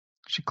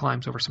 She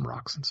climbs over some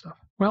rocks and stuff.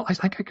 Well,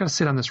 I got to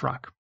sit on this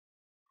rock.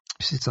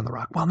 She sits on the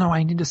rock. Well, no,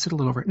 I need to sit a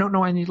little over.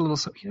 No, I need a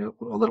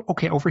little,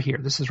 okay, over here.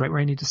 This is right where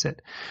I need to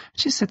sit.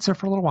 She sits there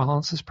for a little while, and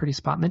it's this pretty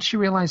spot. And then she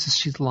realizes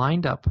she's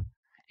lined up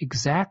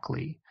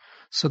exactly.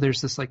 So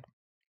there's this,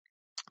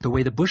 the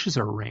way the bushes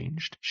are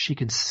arranged, she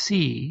can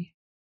see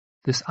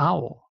this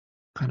owl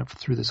kind of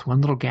through this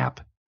one little gap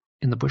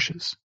in the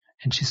bushes.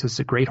 And she says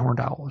the great horned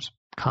owl is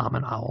a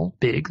common owl,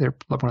 big. They're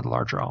one of the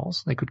larger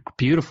owls.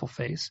 Beautiful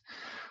face.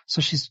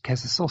 So she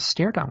has this little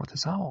stare down with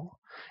this owl.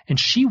 And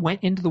she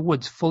went into the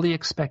woods fully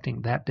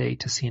expecting that day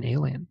to see an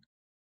alien.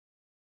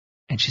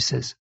 And she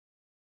says,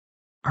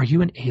 "Are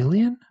you an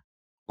alien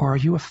or are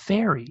you a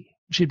fairy?"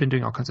 She'd been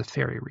doing all kinds of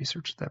fairy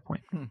research at that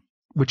point,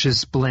 which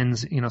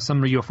blends,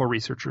 some UFO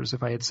researchers,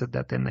 if I had said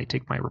that, then they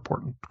take my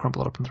report and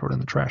crumple it up and throw it in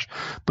the trash.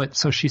 But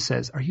so she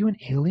says, "Are you an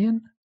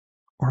alien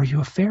or are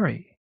you a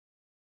fairy?"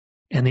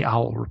 And the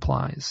owl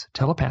replies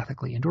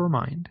telepathically into her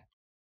mind,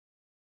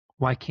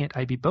 "Why can't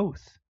I be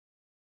both?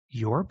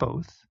 You're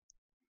both."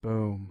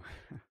 Boom.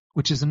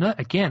 Which is,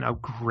 again, a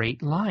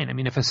great line.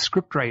 If a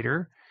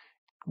scriptwriter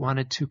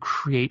wanted to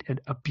create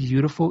a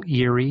beautiful,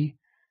 eerie,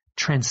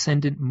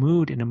 transcendent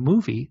mood in a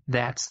movie,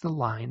 that's the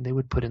line they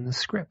would put in the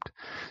script.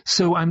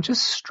 So I'm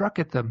just struck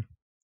at the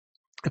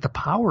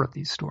power of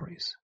these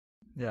stories.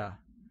 Yeah.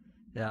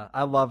 Yeah,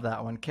 I love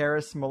that one.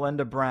 Karis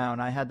Melinda Brown.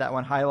 I had that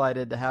one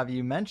highlighted to have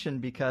you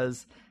mention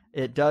because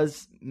it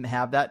does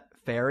have that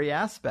fairy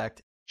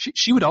aspect.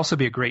 She would also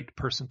be a great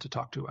person to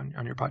talk to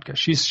on your podcast.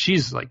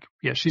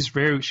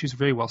 She's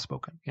very well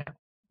spoken. Yeah.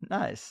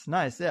 Nice.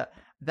 Yeah.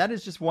 That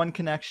is just one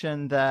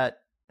connection that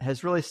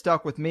has really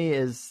stuck with me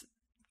is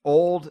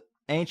old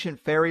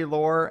ancient fairy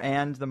lore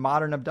and the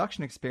modern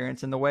abduction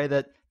experience, and the way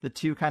that the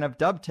two kind of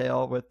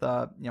dovetail with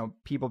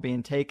people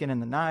being taken in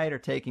the night or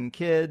taking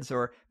kids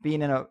or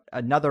being in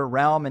another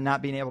realm and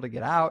not being able to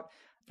get out.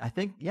 I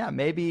think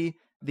maybe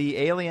the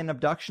alien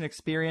abduction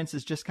experience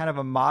is just kind of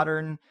a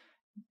modern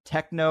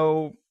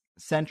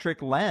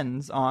techno-centric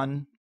lens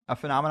on a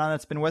phenomenon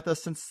that's been with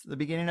us since the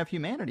beginning of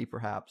humanity,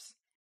 perhaps.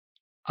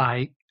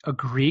 I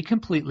agree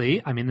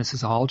completely. This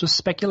is all just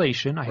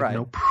speculation. I have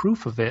no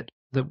proof of it.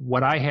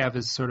 What I have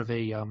is sort of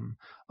a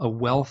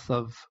wealth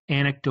of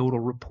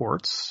anecdotal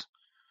reports.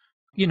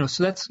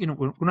 So that's,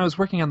 when I was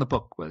working on the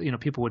book,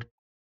 people would,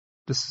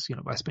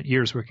 I spent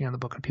years working on the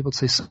book, and people would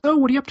say, "So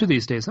what are you up to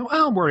these days?" "Oh,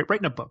 I'm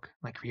writing a book."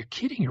 I'm like, "You're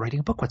kidding. You're writing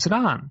a book. What's it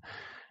on?"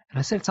 And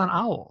I said, "It's on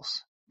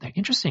owls." They're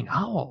interesting.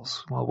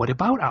 Owls. Well, what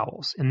about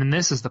owls? And then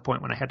this is the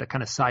point when I had to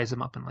kind of size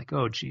them up and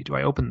oh, gee, do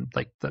I open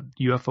the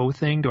UFO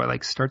thing? Do I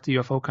start the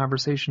UFO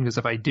conversation? Because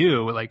if I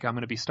do, I'm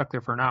going to be stuck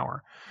there for an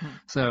hour.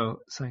 So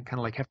I kind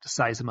of have to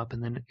size them up.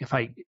 And then if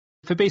I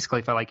had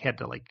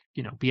to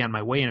be on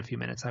my way in a few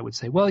minutes, I would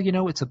say, well,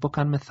 it's a book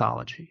on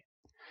mythology.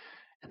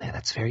 And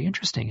that's very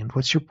interesting. And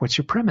what's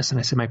your premise? And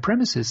I said, my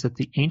premise is that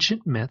the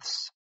ancient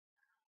myths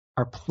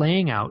are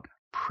playing out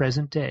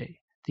present day.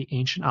 The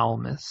ancient owl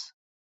myths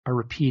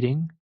are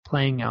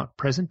playing out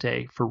present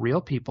day for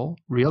real people,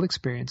 real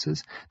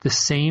experiences, the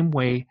same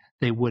way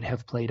they would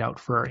have played out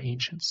for our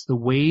ancients. The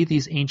way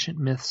these ancient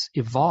myths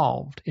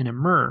evolved and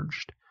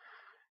emerged,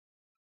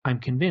 I'm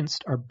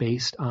convinced, are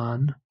based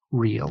on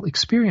real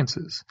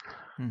experiences.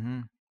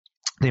 Mm-hmm.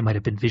 They might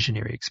have been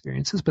visionary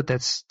experiences, but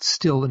that's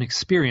still an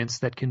experience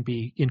that can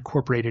be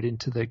incorporated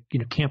into the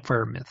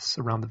campfire myths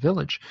around the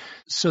village.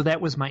 So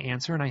that was my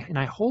answer, and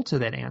I hold to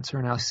that answer,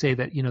 and I'll say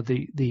that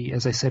the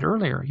as I said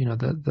earlier,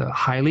 the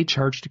highly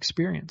charged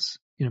experience,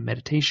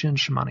 meditation,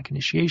 shamanic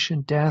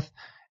initiation, death,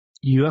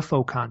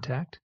 UFO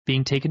contact,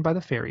 being taken by the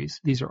fairies,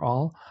 these are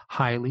all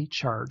highly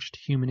charged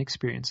human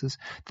experiences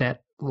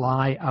that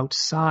lie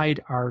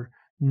outside our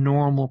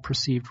normal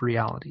perceived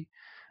reality.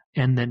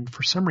 And then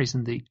for some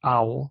reason, the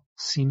owl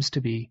seems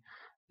to be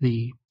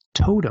the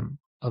totem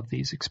of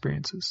these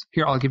experiences.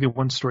 Here, I'll give you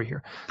one story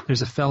here.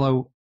 There's a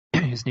fellow,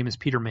 his name is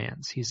Peter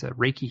Manns. He's a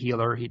Reiki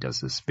healer. He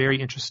does this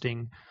very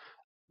interesting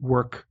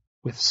work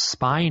with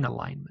spine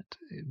alignment,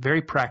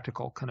 very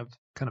practical kind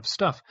of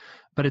stuff.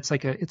 But it's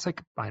like I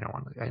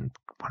want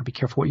to be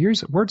careful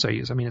what words I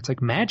use. I mean, it's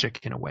like magic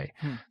in a way.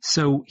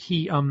 So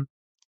he's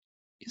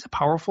a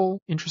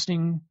powerful,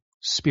 interesting,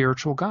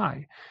 spiritual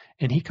guy.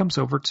 And he comes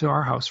over to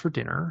our house for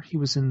dinner. He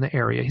was in the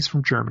area. He's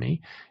from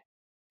Germany.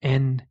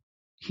 And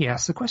he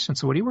asks the question,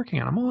 so what are you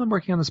working on? I'm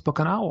working on this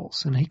book on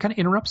owls. And he kind of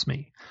interrupts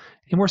me.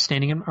 And we're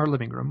standing in our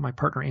living room. My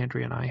partner,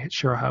 Andrea, and I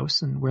share a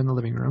house, and we're in the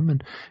living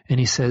room. And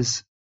he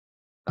says,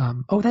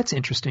 oh, that's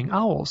interesting,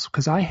 owls.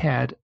 Because I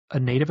had a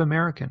Native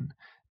American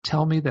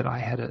tell me that I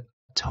had a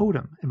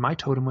totem, and my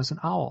totem was an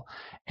owl.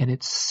 And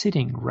it's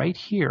sitting right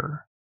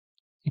here.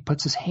 He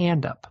puts his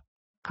hand up,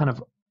 kind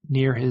of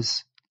near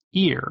his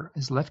ear,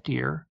 his left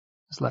ear,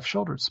 his left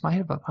shoulder. It's I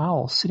have an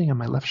owl sitting on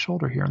my left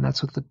shoulder here, and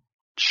that's what the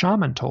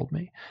shaman told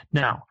me.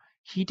 Now,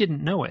 he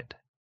didn't know it,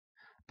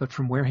 but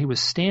from where he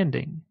was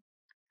standing,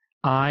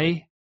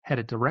 I had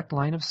a direct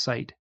line of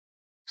sight.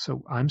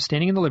 So I'm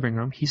standing in the living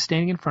room. He's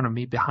standing in front of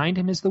me. Behind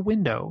him is the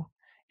window,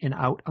 and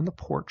out on the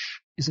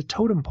porch is a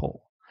totem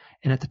pole.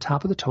 And at the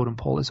top of the totem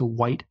pole is a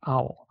white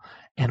owl.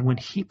 And when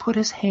he put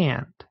his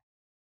hand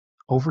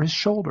over his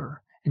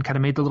shoulder and kind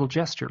of made the little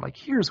gesture, like,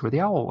 here's where the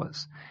owl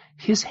was,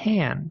 his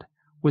hand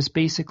was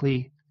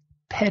basically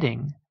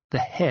petting the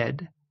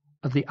head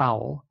of the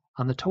owl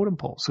on the totem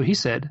pole. So he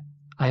said,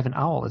 I have an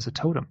owl as a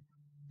totem.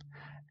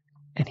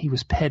 And he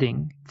was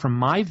petting, from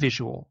my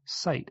visual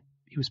sight,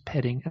 he was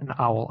petting an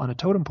owl on a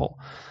totem pole.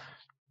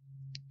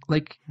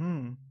 Like,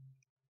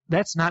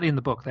 that's not in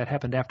the book. That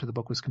happened after the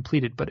book was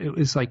completed. But it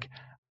was like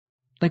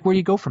where do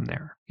you go from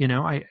there?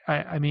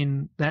 I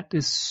mean, that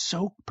is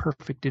so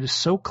perfect. It is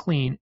so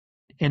clean.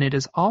 And it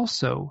is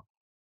also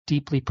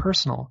deeply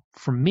personal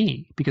for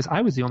me, because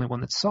I was the only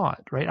one that saw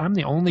it, right? I'm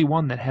the only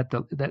one that had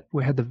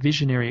the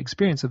visionary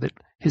experience of it,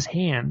 his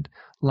hand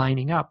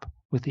lining up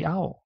with the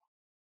owl.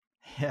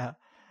 Yeah,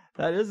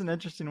 that is an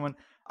interesting one.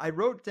 I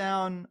wrote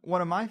down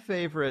one of my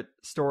favorite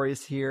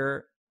stories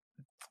here.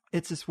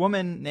 It's this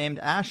woman named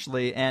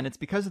Ashley, and it's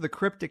because of the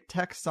cryptic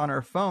texts on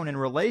her phone in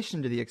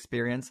relation to the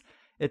experience.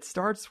 It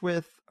starts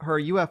with her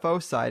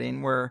UFO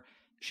sighting, where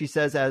she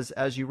says,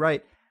 as you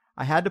write,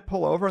 I had to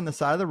pull over on the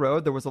side of the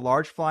road. There was a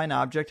large flying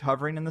object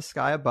hovering in the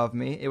sky above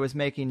me. It was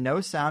making no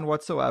sound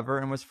whatsoever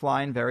and was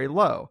flying very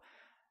low.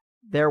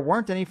 There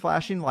weren't any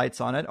flashing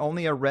lights on it,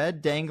 only a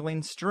red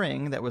dangling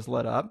string that was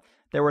lit up.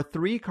 There were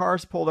 3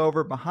 cars pulled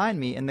over behind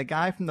me, and the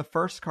guy from the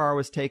first car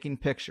was taking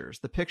pictures.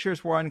 The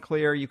pictures were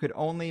unclear. You could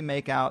only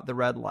make out the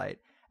red light.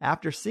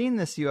 After seeing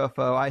this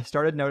UFO, I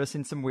started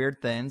noticing some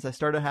weird things. I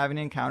started having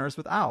encounters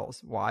with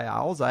owls. Why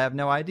owls? I have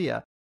no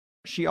idea.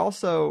 She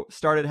also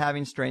started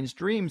having strange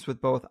dreams with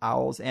both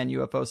owls and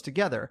UFOs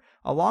together.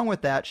 Along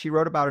with that, she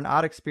wrote about an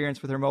odd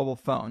experience with her mobile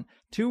phone.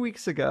 2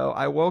 weeks ago,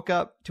 I woke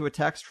up to a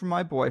text from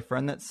my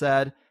boyfriend that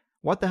said,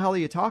 "What the hell are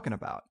you talking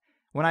about?"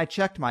 When I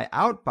checked my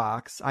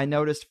outbox, I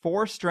noticed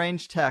 4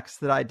 strange texts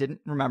that I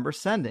didn't remember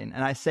sending,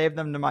 and I saved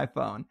them to my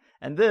phone.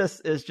 And this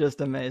is just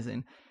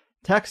amazing.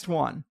 Text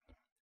 1.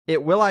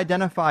 It will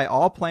identify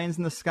all planes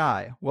in the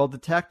sky, will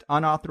detect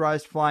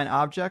unauthorized flying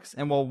objects,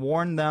 and will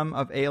warn them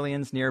of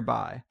aliens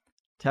nearby.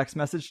 Text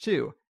message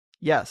 2.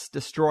 Yes,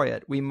 destroy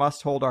it. We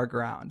must hold our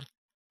ground.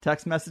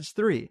 Text message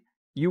 3.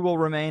 You will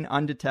remain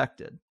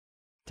undetected.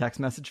 Text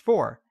message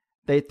 4.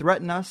 They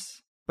threaten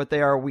us, but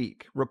they are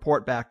weak.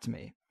 Report back to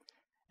me.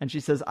 And she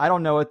says, I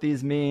don't know what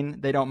these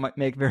mean. They don't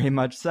make very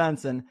much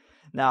sense. And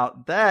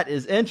now that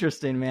is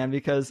interesting, man,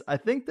 because I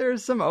think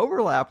there's some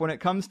overlap when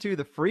it comes to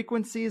the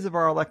frequencies of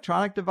our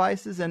electronic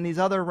devices and these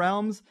other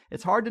realms.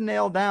 It's hard to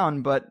nail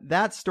down, but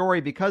that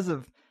story, because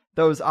of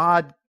those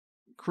odd,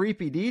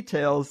 creepy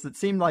details that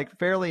seemed like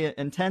fairly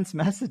intense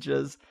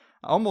messages,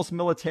 almost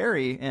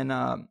military in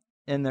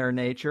their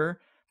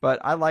nature, but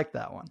I like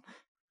that one.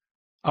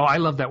 Oh, I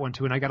love that one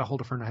too. And I got a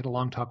hold of her and I had a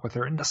long talk with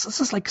her. And this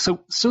is like,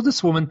 so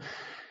this woman,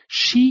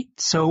 it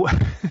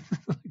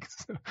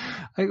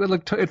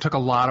took a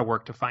lot of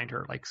work to find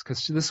her, like,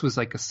 because this was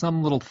like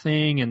some little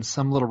thing and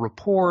some little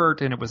report,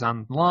 and it was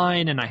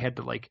online, and I had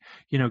to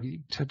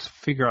to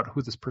figure out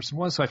who this person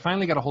was. So I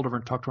finally got a hold of her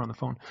and talked to her on the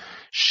phone.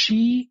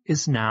 She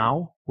is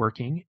now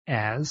working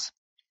as,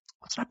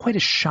 it's not quite a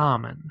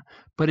shaman,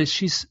 but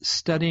she's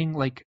studying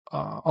like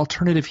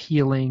alternative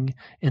healing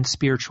and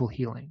spiritual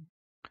healing.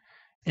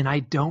 And I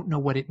don't know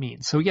what it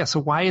means. So yeah, so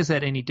why is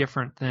that any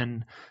different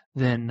than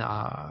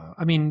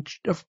I mean,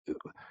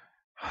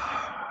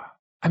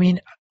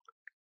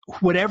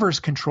 whatever's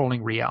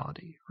controlling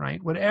reality,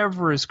 right?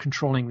 Whatever is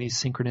controlling these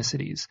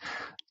synchronicities,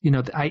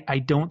 I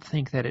don't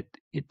think that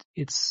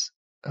it's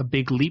a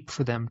big leap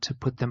for them to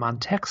put them on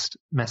text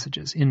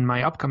messages. In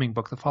my upcoming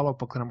book, the follow-up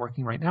book that I'm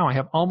working right now, I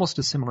have almost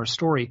a similar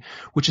story,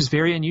 which is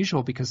very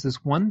unusual because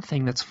there's one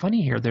thing that's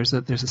funny here. There's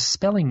a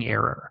spelling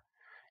error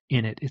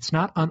in it. It's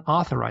not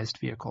unauthorized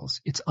vehicles.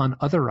 It's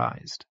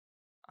unotherized.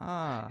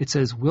 It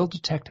says, will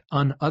detect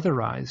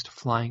unotherized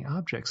flying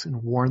objects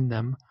and warn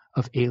them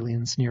of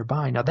aliens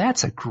nearby. Now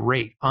that's a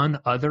great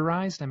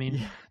unotherized. I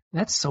mean,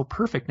 that's so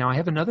perfect. Now I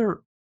have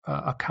another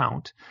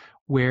account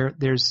where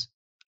there's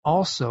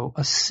also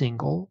a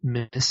single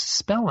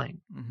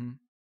misspelling. Mm-hmm.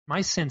 My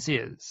sense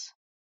is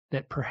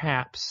that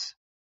perhaps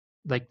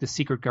like the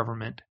secret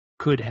government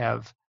could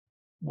have,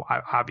 well,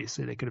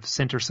 obviously they could have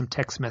sent her some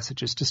text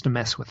messages just to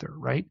mess with her,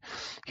 right?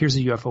 Here's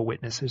a UFO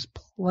witness. There's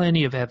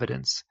plenty of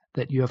evidence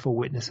that UFO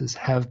witnesses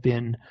have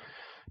been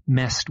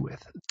messed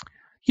with.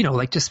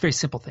 Like just very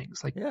simple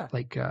things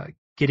like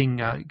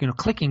getting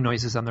clicking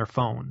noises on their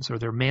phones or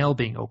their mail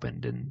being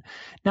opened. And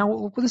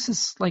now this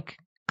is like,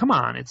 come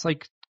on, it's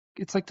like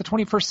the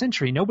 21st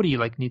century. Nobody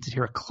needs to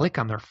hear a click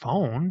on their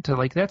phone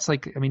to that's I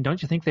mean,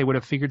 don't you think they would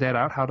have figured that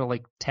out, how to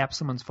tap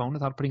someone's phone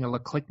without putting a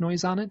click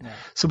noise on it? Yeah.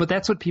 So, but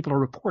that's what people are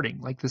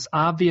reporting, this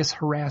obvious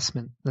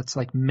harassment that's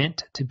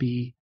meant to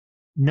be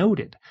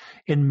noted.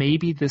 And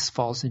maybe this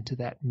falls into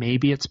that.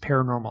 Maybe it's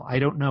paranormal. I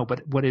don't know.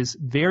 But what is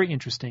very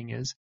interesting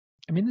is,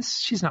 I mean,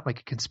 she's not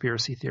like a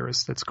conspiracy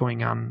theorist that's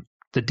going on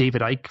the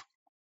David Icke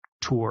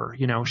tour.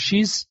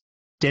 She's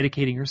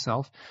dedicating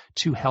herself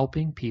to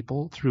helping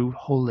people through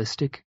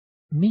holistic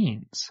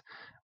means,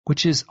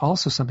 which is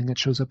also something that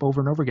shows up over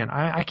and over again.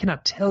 I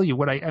cannot tell you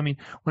what I mean,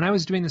 when I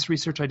was doing this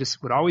research, I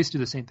just would always do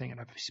the same thing. I'd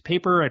have a piece of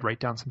paper, I'd write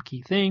down some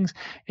key things,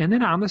 and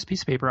then on this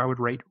piece of paper, I would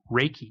write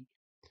Reiki.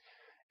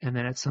 And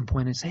then at some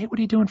point I'd say, hey, what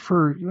are you doing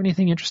for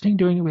anything interesting,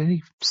 doing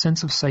any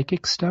sense of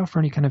psychic stuff or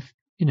any kind of,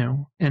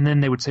 and then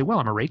they would say, well,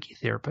 I'm a Reiki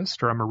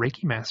therapist or I'm a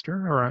Reiki master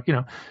or,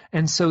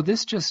 and so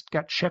this just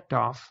got checked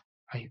off.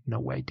 I have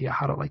no idea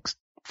how to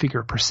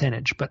figure a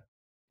percentage, but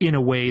in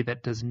a way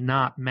that does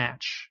not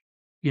match,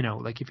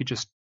 if you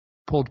just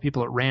pulled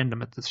people at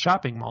random at the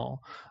shopping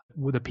mall,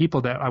 the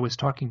people that I was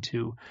talking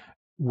to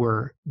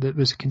there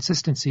was a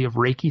consistency of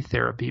Reiki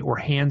therapy or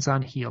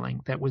hands-on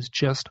healing that was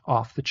just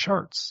off the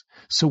charts.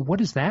 So what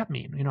does that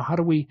mean? How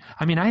do we,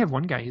 I have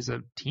one guy, he's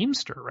a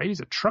Teamster, right?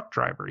 He's a truck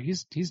driver.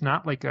 He's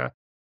not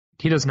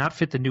he does not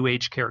fit the New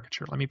Age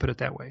caricature. Let me put it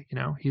that way.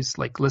 He's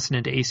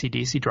listening to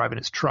AC/DC driving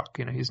his truck.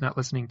 He's not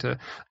listening to,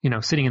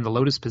 sitting in the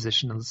lotus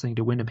position and listening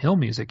to Windham Hill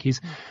music. And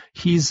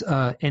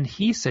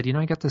he said,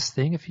 I got this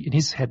thing, and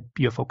he's had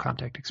UFO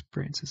contact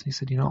experiences. He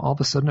said, all of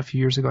a sudden a few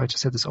years ago, I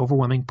just had this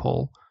overwhelming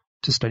pull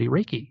to study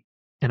Reiki,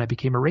 and I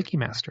became a Reiki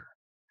master.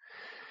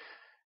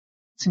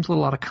 It seems a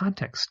little out of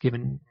context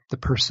given the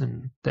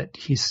person that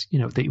he's,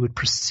 that you would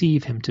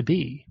perceive him to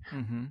be.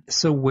 Mm-hmm.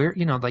 So where,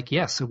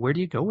 so where do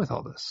you go with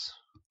all this?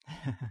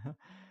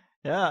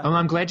 Yeah.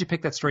 I'm glad you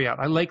picked that story out.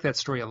 I like that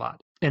story a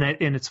lot. And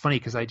it's funny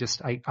because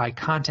I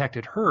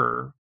contacted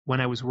her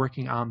when I was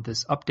working on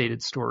this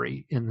updated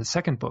story in the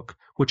second book,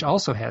 which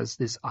also has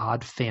this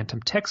odd phantom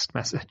text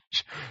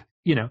message,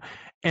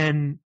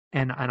 and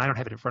I don't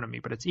have it in front of me,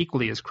 but it's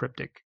equally as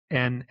cryptic.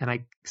 And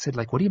I said,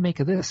 what do you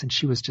make of this? And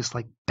she was just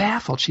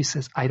baffled. She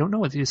says, I don't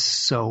know. It is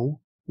so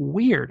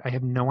weird. I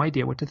have no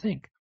idea what to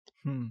think.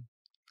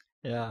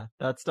 Yeah,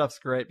 that stuff's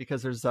great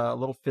because there's a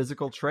little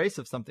physical trace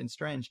of something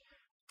strange.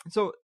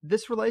 So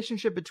this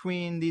relationship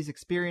between these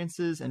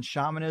experiences and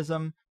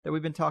shamanism that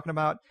we've been talking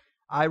about,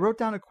 I wrote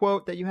down a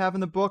quote that you have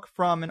in the book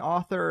from an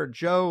author,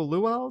 Joe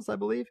Lewells, I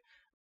believe.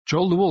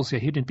 Joel Lewells, yeah,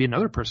 he'd be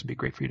another person be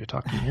great for you to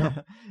talk to.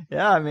 Yeah.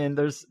 Yeah,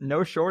 there's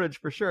no shortage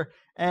for sure.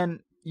 And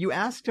you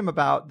asked him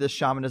about this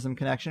shamanism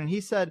connection, and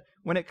he said,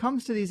 when it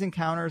comes to these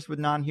encounters with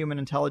non-human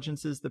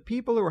intelligences, the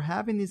people who are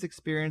having these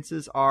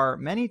experiences are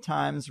many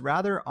times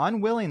rather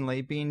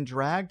unwillingly being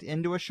dragged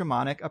into a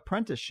shamanic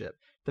apprenticeship.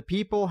 The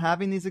people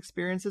having these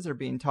experiences are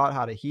being taught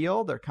how to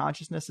heal. Their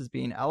consciousness is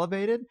being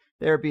elevated.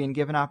 They are being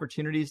given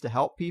opportunities to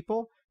help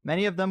people.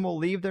 Many of them will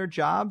leave their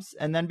jobs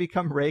and then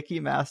become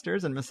Reiki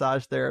masters and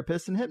massage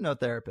therapists and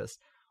hypnotherapists.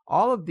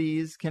 All of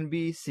these can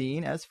be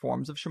seen as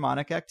forms of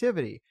shamanic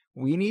activity.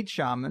 We need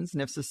shamans,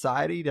 and if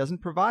society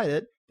doesn't provide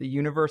it, the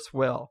universe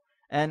will.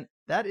 And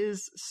that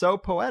is so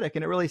poetic,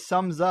 and it really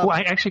sums up. Oh,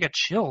 I actually got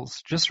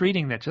chills just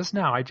reading that just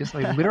now. I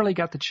literally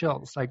got the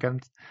chills.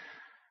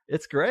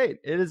 It's great.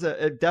 It is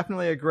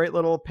definitely a great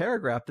little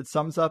paragraph that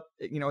sums up,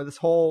 this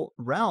whole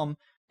realm.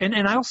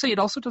 And I'll say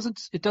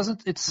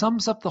it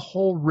sums up the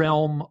whole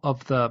realm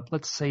of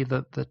let's say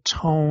the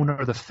tone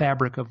or the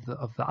fabric of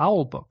the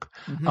Owl book.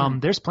 Mm-hmm.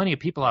 There's plenty of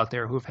people out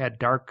there who have had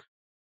dark,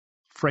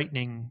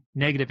 frightening,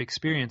 negative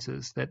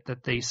experiences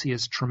that they see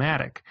as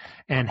traumatic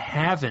and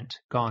haven't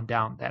gone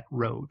down that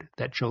road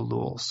that Joe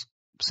Lewells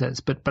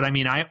says. But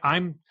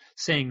I'm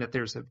saying that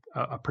there's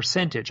a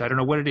percentage, I don't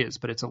know what it is,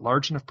 but it's a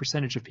large enough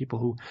percentage of people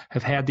who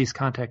have had these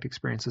contact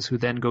experiences who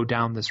then go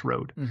down this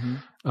road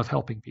of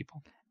helping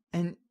people.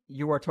 And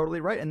you are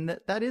totally right. And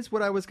that is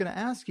what I was going to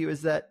ask you,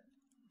 is that,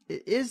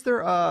 is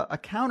there a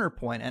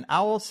counterpoint, an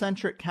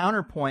owl-centric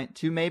counterpoint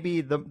to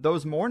maybe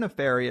those more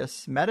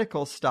nefarious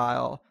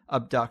medical-style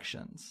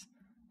abductions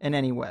in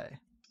any way?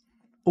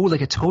 Oh,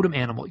 like a totem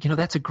animal.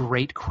 That's a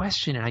great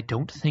question, and I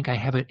don't think I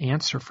have an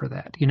answer for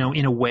that. In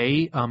a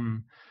way,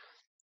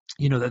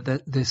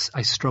 this,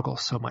 I struggle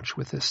so much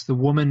with this. The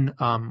woman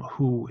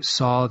who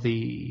saw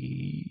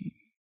the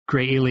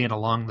gray alien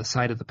along the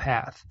side of the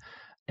path,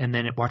 and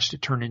then watched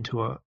it turn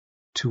into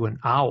an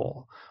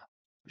owl.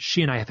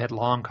 She and I have had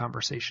long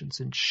conversations,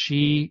 and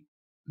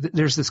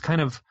there's this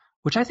kind of,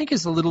 which I think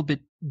is a little bit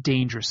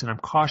dangerous, and I'm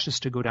cautious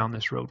to go down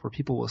this road where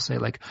people will say,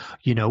 like,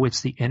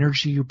 it's the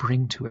energy you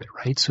bring to it,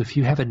 right? So if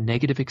you have a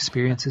negative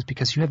experience, it's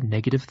because you have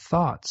negative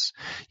thoughts.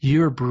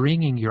 You're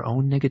bringing your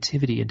own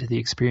negativity into the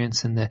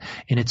experience, and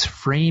it's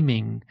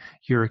framing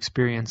your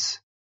experience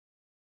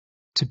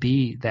to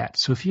be that.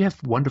 So if you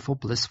have wonderful,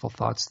 blissful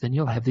thoughts, then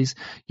you'll have these,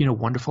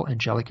 wonderful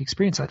angelic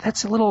experiences.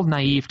 That's a little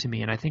naive to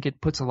me, and I think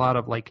it puts a lot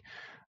of, like,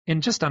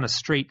 and just on a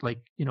straight, like,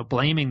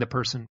 blaming the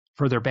person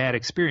for their bad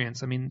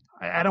experience. I mean,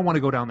 I don't want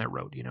to go down that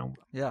road,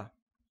 Yeah.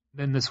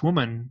 Then this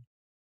woman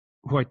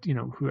who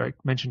I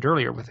mentioned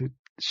earlier,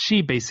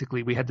 she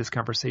basically, we had this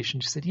conversation.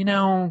 She said,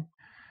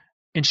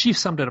 and she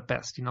summed it up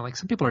best, like,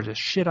 some people are just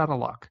shit out of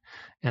luck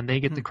and they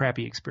get the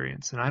crappy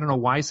experience. And I don't know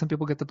why some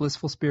people get the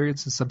blissful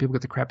experience and some people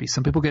get the crappy.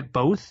 Some people get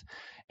both.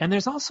 And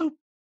there's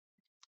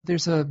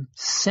a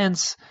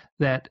sense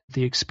that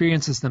the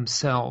experiences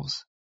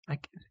themselves,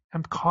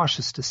 I'm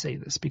cautious to say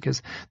this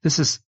because this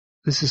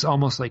is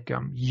almost like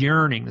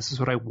yearning. This is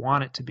what I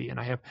want it to be,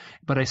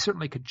 but I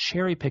certainly could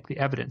cherry pick the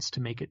evidence to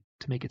make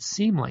it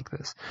seem like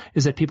this.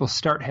 Is that people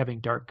start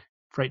having dark,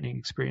 frightening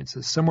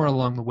experiences somewhere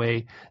along the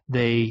way?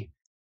 They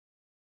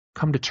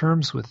come to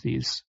terms with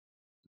these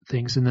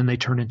things, and then they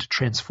turn into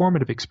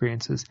transformative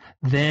experiences.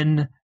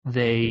 Then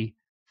they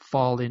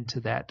fall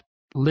into that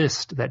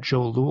list that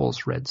Joel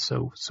Lewell's read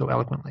so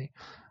eloquently.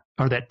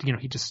 Or that,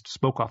 he just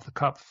spoke off the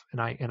cuff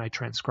and I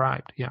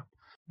transcribed. Yeah.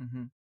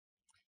 Mm-hmm.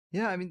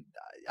 Yeah. I mean,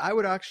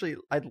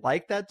 I'd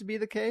like that to be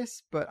the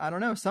case, but I don't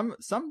know.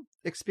 Some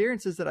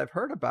experiences that I've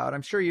heard about,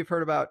 I'm sure you've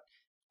heard about,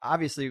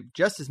 obviously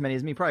just as many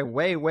as me, probably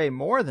way, way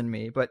more than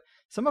me, but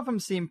some of them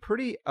seem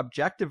pretty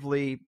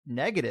objectively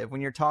negative when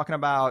you're talking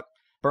about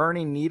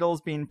burning needles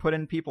being put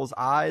in people's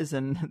eyes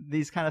and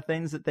these kind of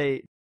things, that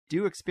they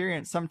do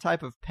experience some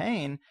type of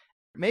pain.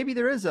 Maybe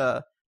there is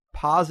a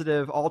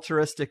positive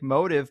altruistic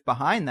motive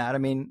behind that. I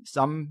mean,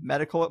 some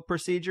medical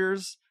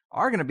procedures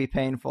are going to be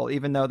painful,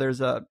 even though there's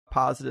a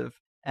positive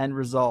end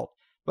result.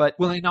 But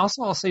and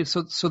also I'll say,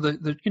 so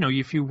the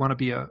if you want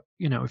to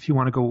if you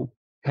want to go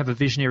have a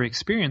visionary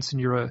experience and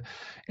you're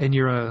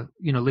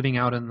living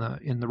out in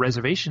the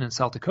reservation in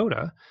South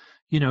Dakota,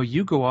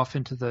 you go off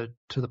into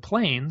the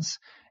plains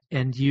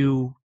and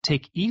you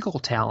take eagle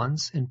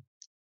talons and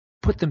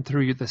put them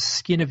through the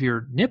skin of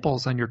your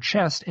nipples on your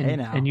chest,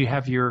 and you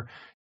have your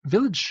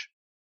village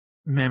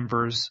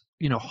members,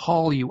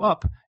 haul you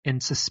up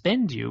and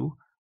suspend you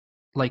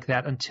like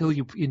that until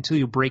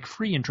you break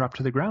free and drop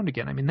to the ground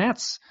again. I mean,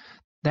 that's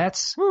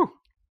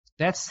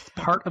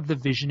part of the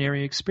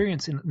visionary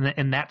experience,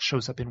 and that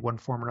shows up in one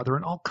form or another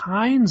in all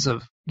kinds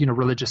of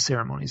religious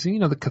ceremonies.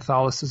 The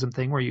Catholicism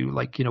thing where you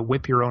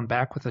whip your own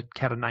back with a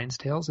cat of nine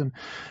tails, and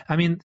I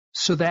mean,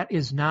 so that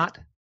is not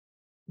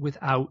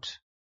without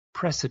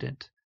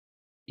precedent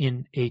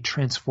in a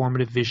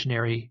transformative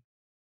visionary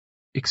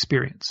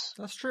experience.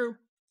 That's true.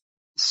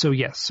 So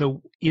yes.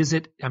 So is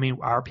it,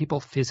 are people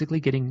physically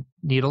getting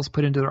needles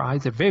put into their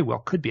eyes? There very well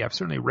could be. I've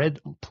certainly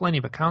read plenty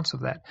of accounts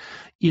of that.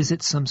 Is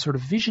it some sort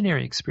of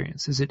visionary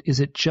experience? Is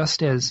it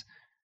just as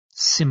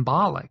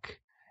symbolic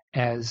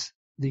as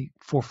the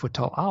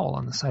 4-foot-tall owl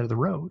on the side of the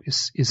road?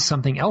 Is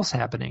something else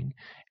happening?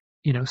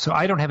 So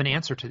I don't have an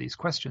answer to these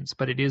questions,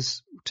 but it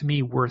is, to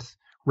me, worth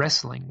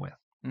wrestling with.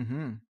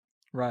 Mm-hmm.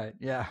 Right.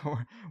 Yeah.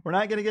 We're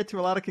not going to get to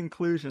a lot of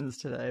conclusions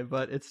today,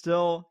 but it's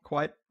still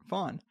quite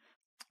fun.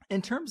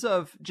 In terms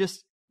of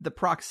just the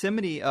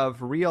proximity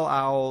of real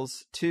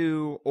owls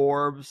to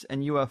orbs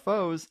and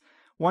UFOs,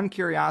 one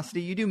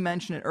curiosity, you do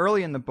mention it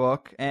early in the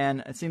book,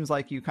 and it seems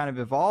like you kind of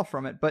evolve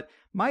from it, but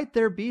might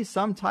there be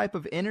some type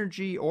of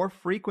energy or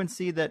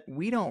frequency that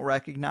we don't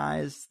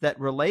recognize that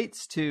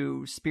relates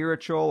to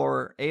spiritual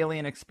or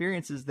alien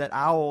experiences that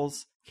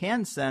owls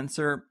can sense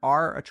or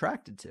are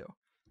attracted to?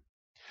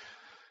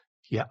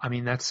 Yeah,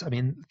 so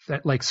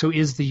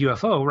is the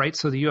UFO, right?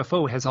 So the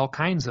UFO has all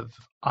kinds of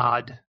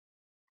odd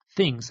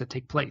things that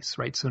take place,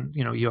 right? So,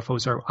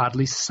 UFOs are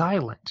oddly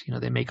silent.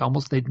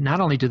 They not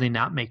only do they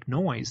not make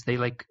noise, they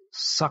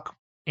suck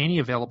any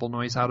available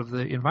noise out of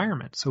the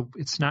environment. So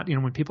it's not,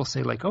 when people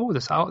say oh,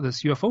 this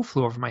UFO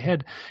flew over my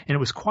head and it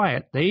was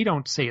quiet, they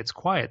don't say it's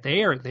quiet.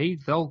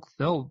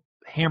 They'll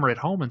hammer it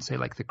home and say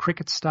the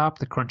crickets stopped,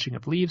 the crunching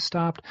of leaves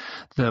stopped,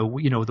 the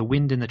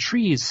wind in the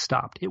trees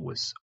stopped. It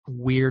was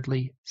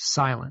weirdly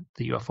silent.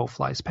 The UFO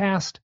flies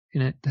past,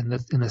 in it, and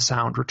the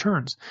sound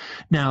returns.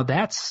 Now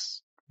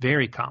that's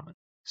very common.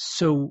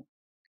 So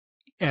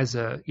as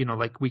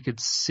like we could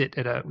sit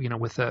at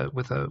with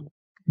a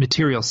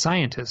material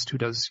scientist who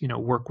does,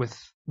 work with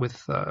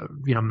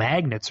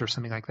magnets or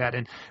something like that.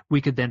 And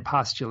we could then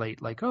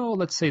postulate like, oh,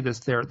 let's say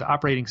the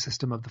operating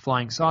system of the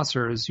flying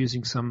saucer is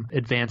using some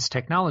advanced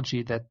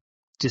technology that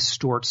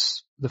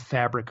distorts the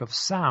fabric of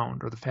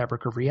sound or the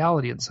fabric of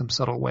reality in some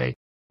subtle way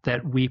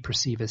that we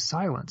perceive as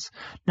silence.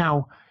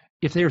 Now,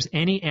 if there's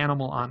any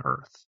animal on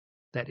Earth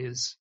that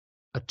is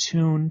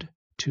attuned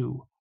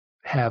to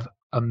have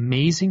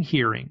amazing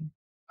hearing,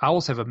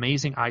 owls have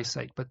amazing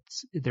eyesight, but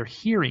their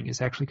hearing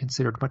is actually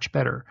considered much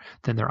better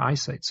than their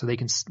eyesight. So they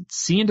can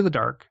see into the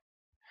dark,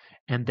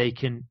 and they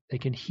can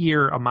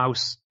hear a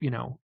mouse,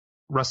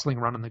 rustling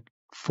around on the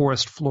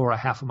forest floor a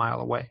half a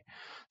mile away.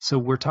 So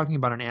we're talking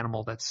about an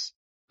animal that's,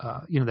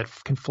 that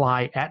can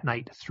fly at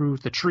night through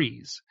the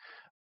trees.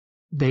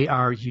 They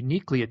are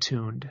uniquely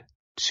attuned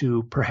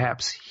to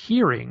perhaps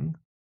hearing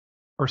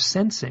or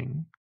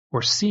sensing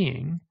or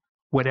seeing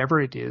whatever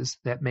it is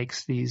that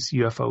makes these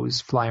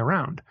UFOs fly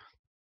around.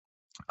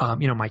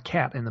 My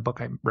cat, in the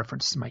book I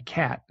referenced, my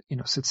cat,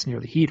 sits near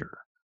the heater,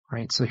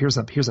 right? So here's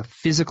a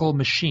physical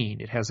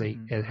machine. It has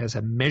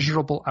a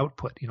measurable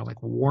output,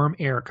 like warm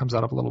air comes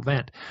out of a little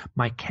vent.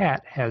 My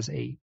cat has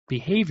a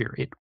behavior.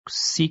 It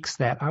seeks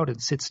that out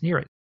and sits near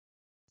it.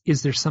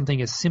 Is there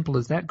something as simple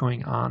as that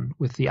going on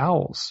with the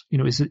owls?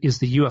 Is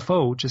the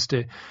UFO just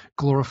a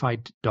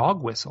glorified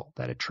dog whistle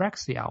that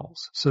attracts the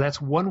owls? So that's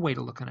one way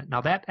to look at it.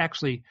 Now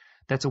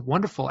that's a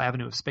wonderful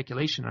avenue of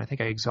speculation, and I think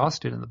I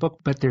exhausted in the book,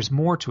 but there's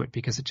more to it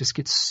because it just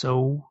gets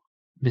so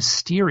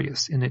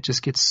mysterious, and it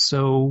just gets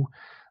so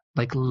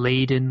like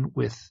laden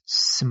with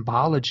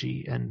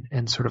symbology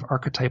and sort of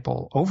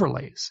archetypal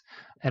overlays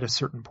at a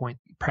certain point.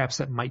 Perhaps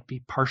that might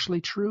be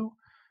partially true.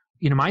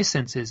 My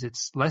sense is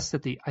it's less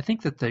that I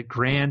think that the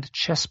grand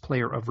chess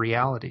player of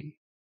reality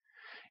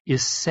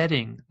is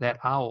setting that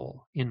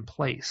owl in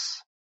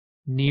place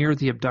near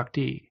the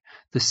abductee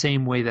the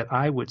same way that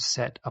I would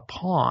set a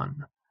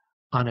pawn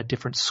on a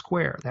different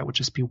square. That would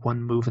just be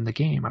one move in the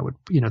game.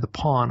 The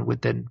pawn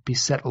would then be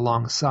set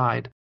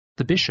alongside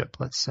the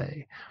bishop, let's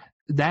say.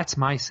 That's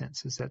my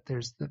sense, is that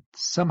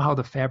somehow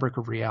the fabric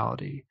of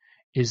reality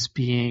is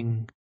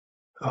being,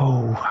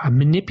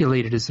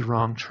 manipulated is the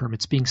wrong term.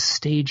 It's being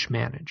stage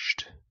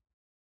managed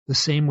the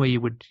same way you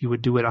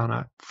would do it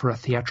for a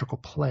theatrical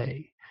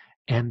play.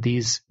 And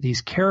these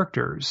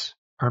characters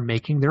are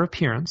making their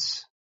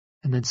appearance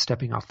and then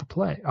stepping off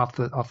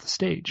the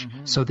stage.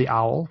 Mm-hmm. So the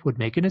owl would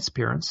make an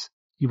appearance.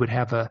 You would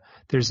have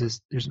there's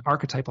an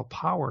archetypal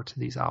power to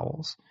these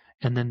owls,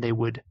 and then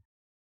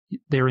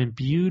they're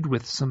imbued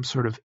with some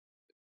sort of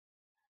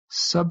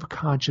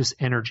subconscious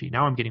energy.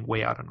 Now I'm getting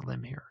way out on a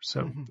limb here.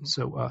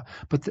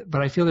 But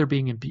I feel they're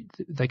being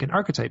like an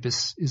archetype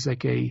is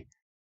like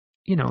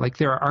like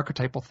there are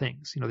archetypal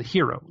things. The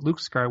hero, Luke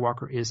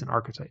Skywalker, is an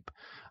archetype.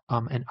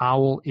 An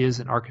owl is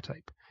an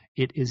archetype.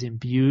 It is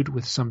imbued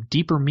with some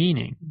deeper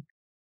meaning,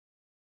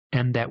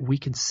 and that we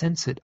can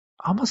sense it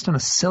almost on a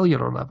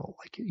cellular level,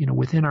 like,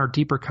 within our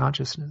deeper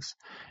consciousness.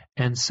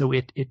 And so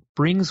it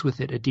brings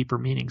with it a deeper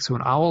meaning. So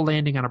an owl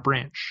landing on a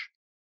branch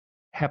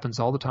happens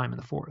all the time in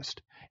the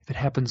forest. If it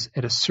happens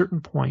at a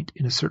certain point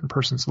in a certain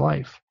person's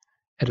life,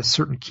 at a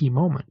certain key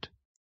moment,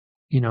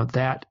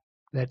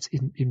 that's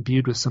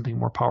imbued with something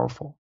more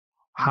powerful.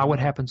 How it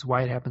happens,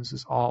 why it happens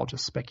is all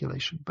just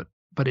speculation,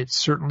 but it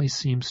certainly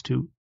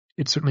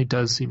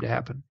does seem to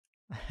happen.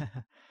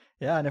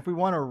 Yeah, and if we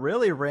want to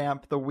really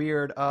ramp the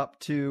weird up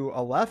to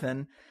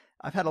 11,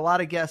 I've had a lot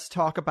of guests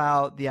talk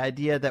about the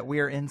idea that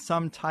we're in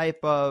some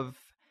type of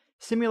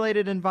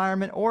simulated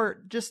environment,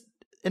 or just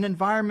an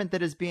environment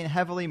that is being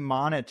heavily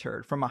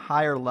monitored from a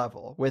higher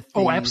level with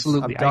these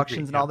absolutely.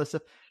 abductions and all this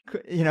stuff.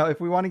 If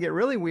we want to get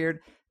really weird,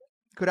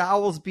 could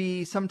owls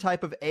be some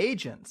type of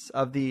agents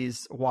of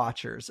these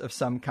watchers of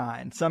some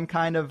kind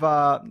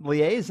of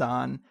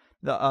liaison,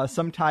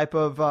 some type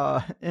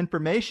of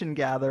information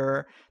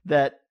gatherer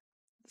that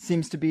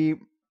seems to be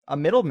a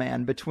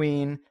middleman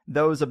between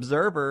those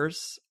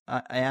observers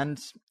and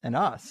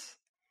us?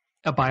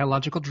 A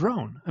biological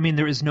drone. I mean,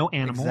 there is no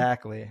animal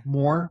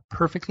more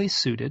perfectly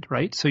suited,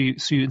 right? So you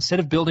instead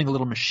of building a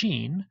little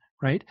machine,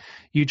 right,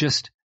 you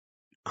just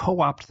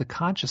co-opt the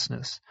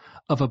consciousness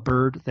of a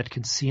bird that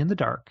can see in the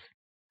dark,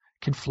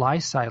 can fly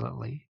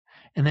silently,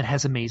 and that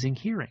has amazing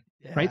hearing,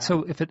 right?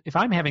 So if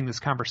I'm having this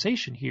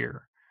conversation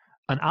here,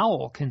 an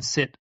owl can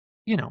sit,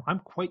 I'm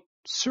quite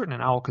certain an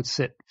owl could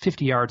sit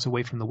 50 yards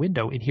away from the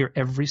window and hear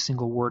every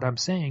single word I'm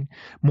saying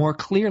more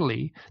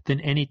clearly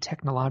than any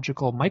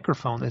technological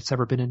microphone that's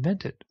ever been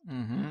invented.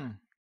 Mm-hmm.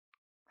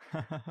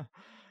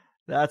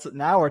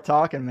 Now we're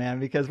talking, man,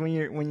 because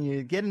when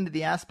you get into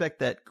the aspect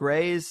that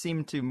grays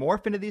seem to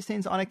morph into these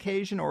things on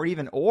occasion, or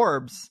even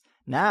orbs,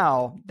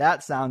 now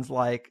that sounds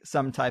like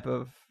some type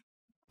of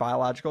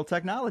biological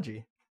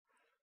technology.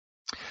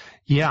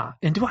 Yeah,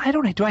 and do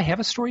I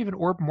have a story of an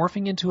orb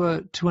morphing into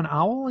an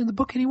owl in the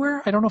book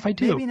anywhere? I don't know if I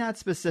do. Maybe not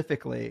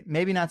specifically,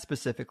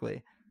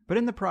 but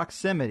in the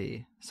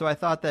proximity. So I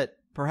thought that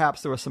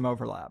perhaps there was some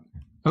overlap.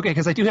 Okay,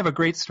 because I do have a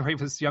great story of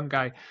this young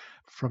guy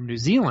from New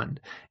Zealand,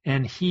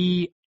 and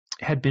he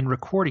had been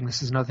recording.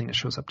 This is another thing that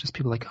shows up. Just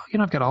people like,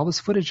 I've got all this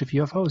footage of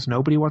UFOs.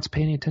 Nobody wants to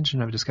pay any attention.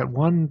 I've just got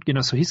one,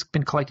 so he's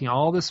been collecting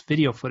all this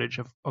video footage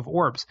of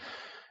orbs.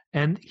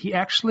 And he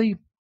actually,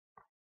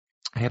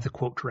 I have the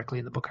quote directly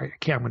in the book.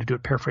 I'm going to do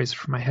it, paraphrase it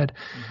from my head.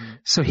 Mm-hmm.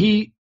 So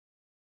he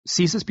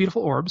sees this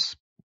beautiful orbs,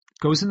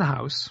 goes in the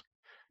house,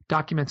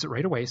 documents it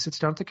right away, sits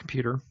down at the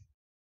computer.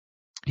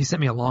 He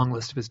sent me a long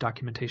list of his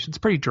documentation. It's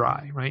pretty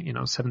dry, right?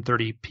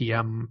 7:30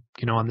 p.m.,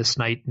 on this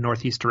night,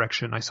 northeast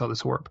direction, I saw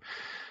this orb.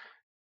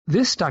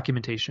 This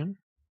documentation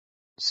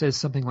says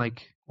something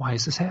like, why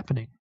is this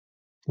happening?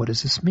 What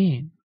does this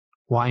mean?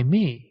 Why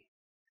me?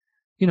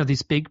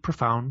 These big,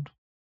 profound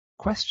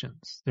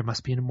questions. There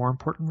must be a more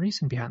important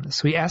reason behind this.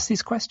 So he asks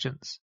these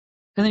questions,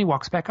 and then he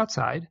walks back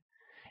outside,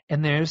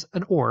 and there's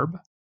an orb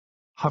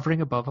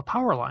hovering above a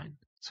power line.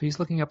 So he's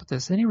looking up at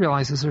this, and he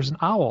realizes there's an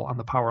owl on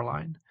the power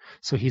line.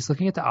 So he's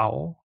looking at the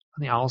owl,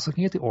 and the owl's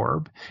looking at the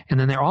orb, and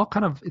then they're all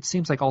it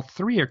seems like all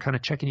three are kind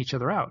of checking each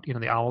other out.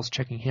 The owl's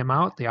checking him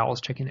out, the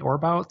owl's checking the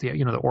orb out,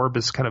 the orb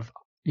is kind of,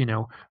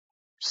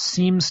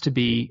 seems to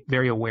be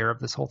very aware of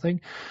this whole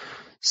thing.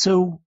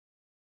 So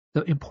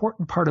the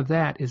important part of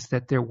that is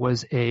that there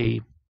was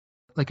an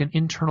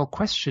internal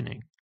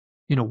questioning,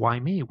 why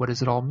me? What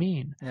does it all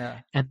mean? Yeah.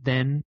 And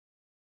then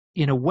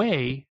in a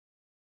way,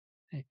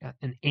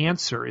 an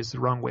answer is the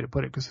wrong way to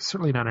put it, because it's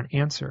certainly not an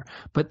answer,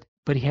 but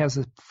he has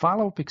a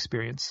follow-up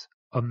experience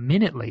a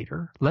minute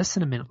later, less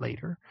than a minute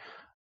later,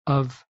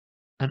 of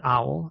an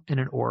owl and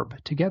an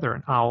orb together.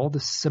 An owl,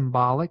 the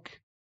symbolic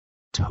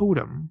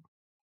totem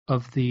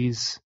of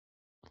these,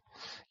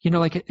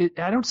 I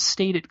don't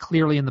state it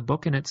clearly in the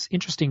book, and it's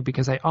interesting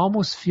because I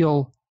almost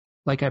feel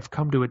like I've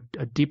come to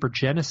a deeper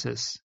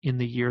genesis in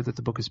the year that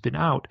the book has been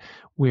out,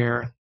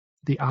 where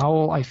the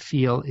owl, I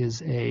feel, is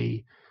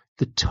the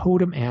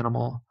totem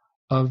animal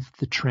of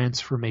the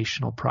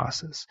transformational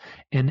process.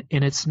 And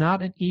it's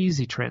not an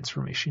easy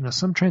transformation.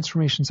 Some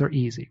transformations are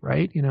easy,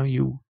 right?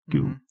 You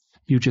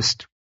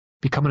just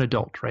become an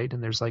adult, right?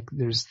 And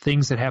there's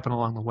things that happen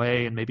along the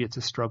way, and maybe it's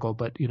a struggle,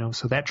 but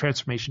so that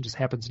transformation just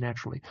happens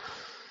naturally.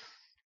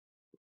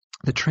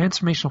 The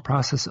transformational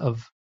process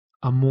of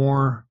a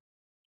more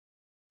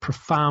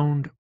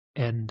profound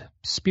and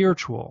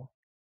spiritual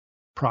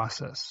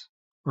process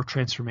or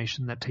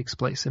transformation that takes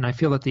place. And I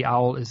feel that the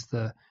owl is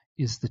the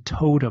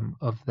totem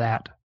of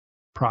that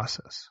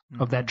process,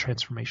 of that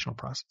transformational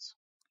process.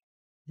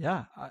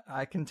 Yeah,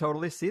 I can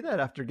totally see that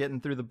after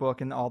getting through the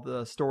book and all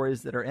the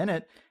stories that are in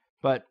it.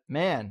 But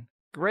man,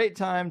 great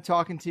time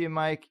talking to you,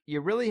 Mike. You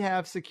really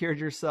have secured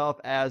yourself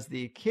as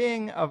the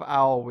king of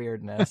owl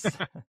weirdness.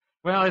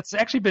 Well, it's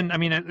actually been,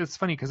 it's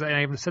funny because I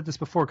haven't said this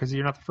before, because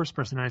you're not the first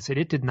person. And I said,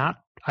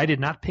 I did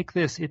not pick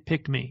this. It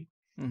picked me.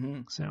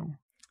 Mm-hmm. So,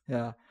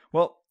 yeah.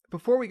 Well,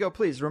 before we go,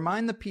 please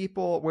remind the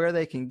people where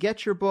they can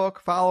get your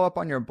book, follow up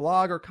on your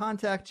blog, or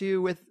contact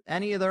you with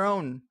any of their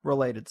own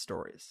related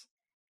stories.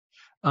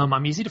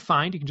 I'm easy to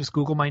find. You can just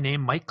Google my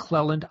name, Mike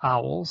Clelland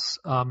Owls.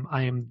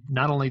 I am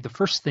not only the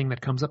first thing that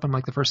comes up, I'm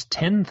like the first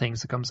 10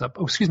 things that comes up.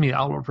 Oh, excuse me,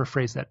 I'll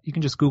rephrase that. You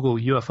can just Google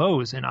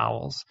UFOs and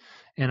owls,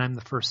 and I'm the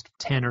first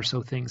 10 or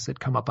so things that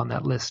come up on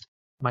that list.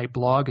 My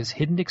blog is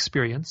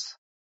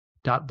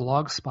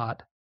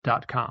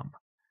hiddenexperience.blogspot.com.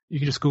 You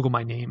can just Google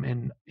my name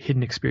and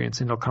Hidden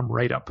Experience, and it'll come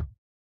right up.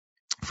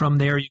 From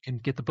there, you can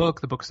get the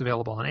book. The book's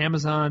available on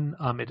Amazon.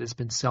 It has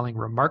been selling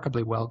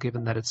remarkably well,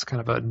 given that it's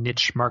kind of a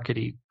niche,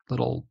 markety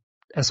little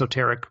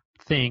esoteric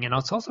thing. And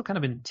it's also kind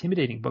of an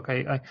intimidating book.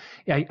 I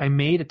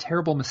made a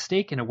terrible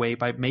mistake in a way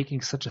by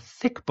making such a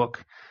thick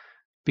book,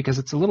 because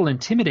it's a little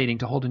intimidating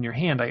to hold in your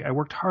hand. I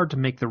worked hard to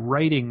make the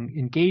writing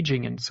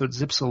engaging, and so it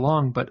zips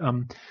along. But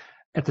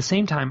at the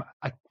same time,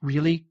 I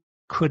really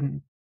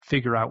couldn't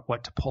figure out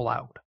what to pull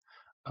out.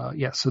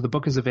 So the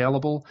book is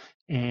available,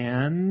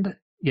 and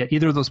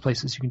either of those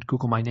places, you can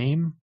Google my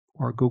name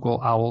or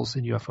Google owls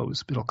and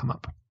UFOs. It'll come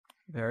up.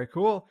 Very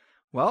cool.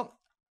 Well,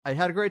 I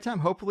had a great time.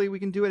 Hopefully we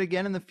can do it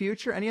again in the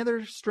future. Any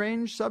other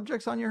strange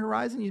subjects on your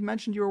horizon? You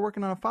mentioned you were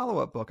working on a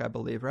follow-up book, I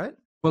believe, right?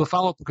 Well, the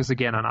follow-up book is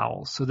again on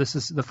owls. So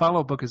the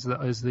follow-up book is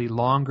the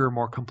longer,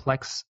 more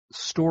complex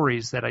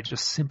stories that I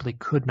just simply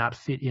could not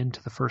fit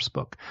into the first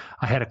book.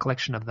 I had a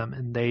collection of them,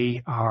 and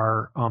they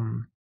are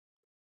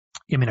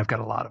I've got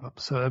a lot of them.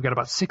 So I've got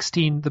about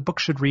 16. The book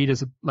should read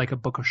as like a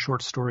book of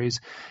short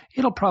stories.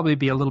 It'll probably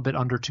be a little bit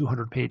under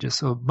 200 pages,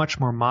 so a much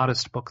more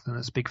modest book than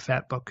this big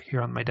fat book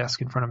here on my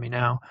desk in front of me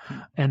now.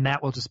 And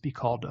that will just be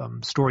called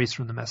Stories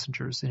from the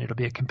Messengers, and it'll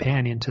be a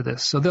companion to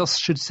this. So they'll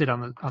should sit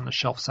on the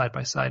shelf side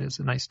by side as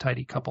a nice,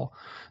 tidy couple.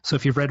 So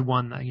if you've read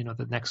one,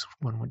 the next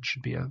one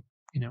should be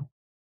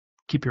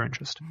keep your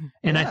interest.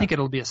 And I think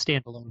it'll be a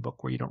standalone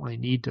book where you don't really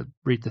need to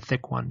read the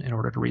thick one in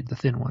order to read the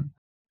thin one.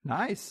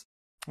 Nice.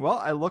 Well,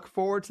 I look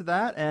forward to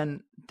that,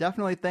 and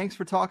definitely thanks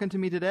for talking to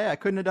me today. I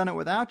couldn't have done it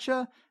without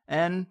you,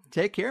 and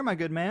take care, my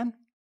good man.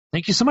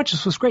 Thank you so much.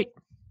 This was great.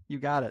 You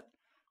got it.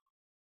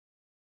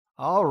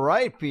 All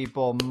right,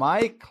 people.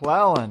 Mike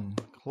Clelland,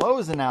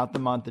 closing out the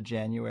month of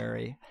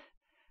January.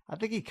 I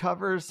think he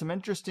covers some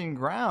interesting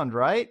ground,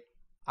 right?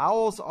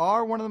 Owls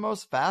are one of the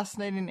most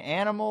fascinating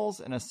animals,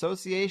 and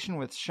association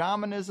with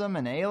shamanism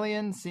and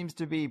aliens seems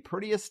to be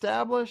pretty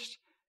established.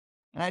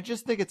 And I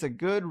just think it's a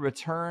good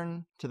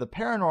return to the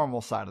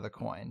paranormal side of the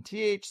coin.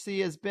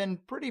 THC has been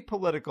pretty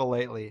political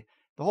lately.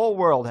 The whole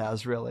world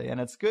has, really, and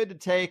it's good to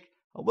take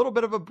a little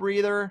bit of a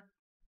breather.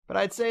 But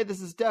I'd say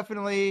this is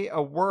definitely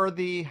a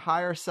worthy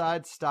higher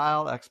side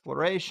style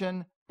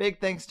exploration. Big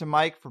thanks to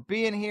Mike for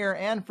being here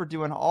and for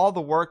doing all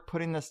the work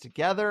putting this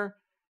together.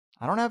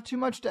 I don't have too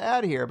much to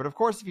add here, but of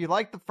course, if you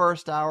liked the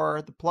first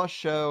hour, the Plus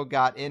show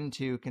got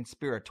into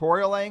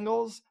conspiratorial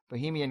angles,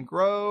 Bohemian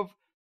Grove,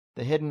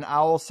 the hidden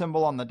owl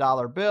symbol on the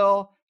dollar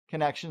bill,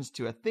 connections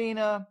to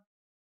Athena,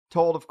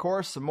 told, of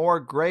course, some more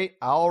great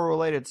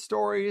owl-related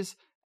stories,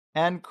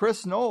 and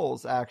Chris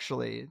Knowles,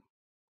 actually,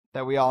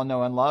 that we all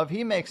know and love.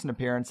 He makes an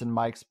appearance in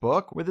Mike's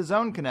book with his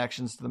own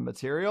connections to the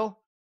material.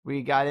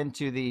 We got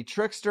into the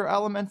trickster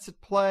elements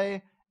at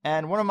play,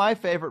 and one of my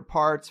favorite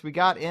parts, we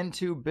got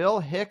into Bill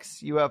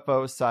Hicks'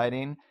 UFO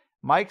sighting.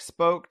 Mike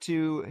spoke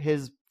to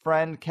his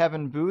friend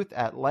Kevin Booth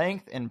at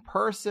length in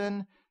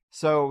person,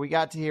 so we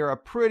got to hear a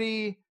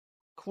pretty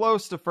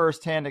close to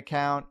first-hand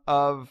account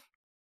of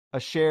a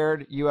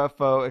shared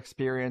UFO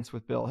experience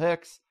with Bill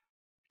Hicks.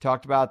 We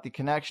talked about the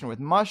connection with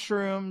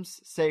mushrooms,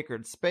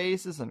 sacred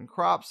spaces and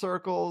crop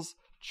circles,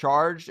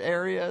 charged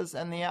areas,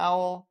 and the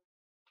owl.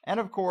 And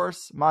of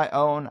course, my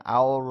own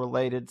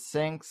owl-related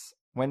syncs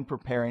when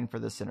preparing for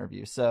this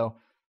interview. So,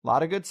 a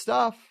lot of good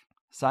stuff.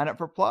 Sign up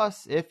for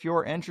Plus if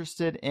you're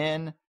interested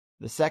in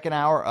the second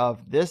hour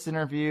of this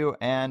interview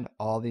and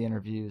all the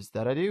interviews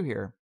that I do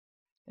here.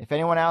 If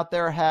anyone out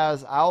there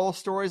has owl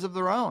stories of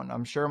their own,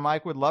 I'm sure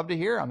Mike would love to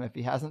hear them if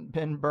he hasn't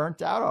been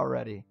burnt out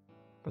already.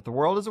 But the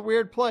world is a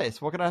weird place.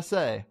 What can I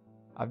say?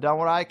 I've done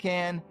what I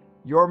can.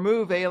 Your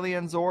move,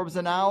 aliens, orbs,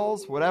 and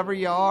owls. Whatever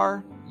you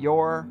are,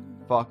 your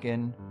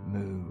fucking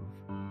move.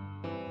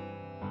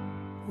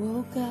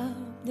 Woke up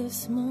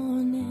this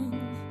morning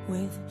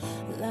with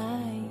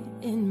light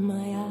in my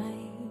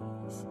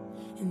eyes,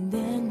 and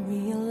then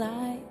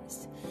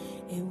realized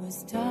it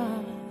was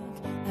dark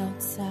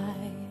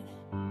outside.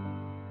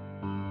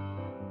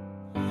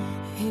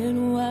 It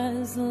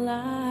was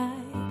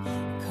light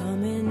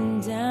coming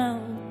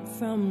down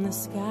from the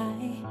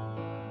sky.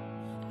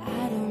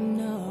 I don't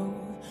know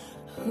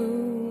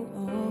who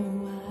or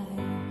why.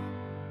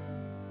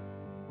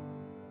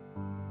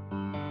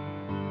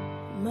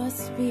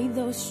 Must be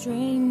those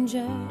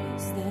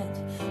strangers that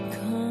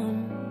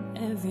come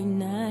every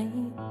night,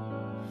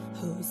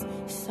 whose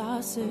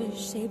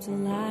saucer-shaped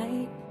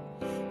light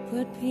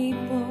put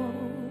people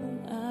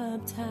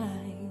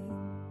uptight.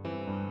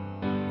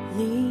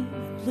 Leave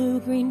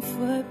blue-green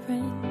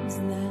footprints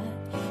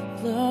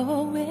that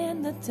glow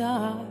in the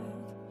dark.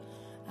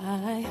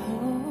 I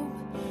hope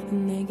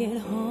they get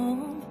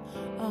home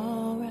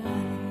alright.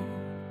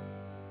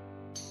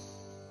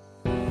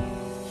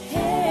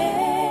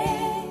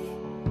 Hey,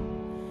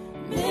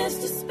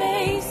 Mr.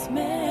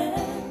 Spaceman,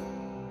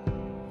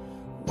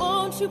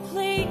 won't you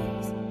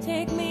please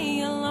take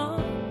me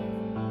along?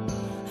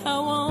 I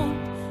won't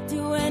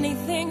do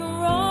anything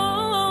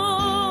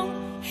wrong.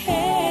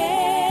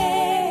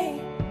 Hey,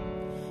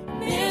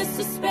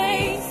 Mr.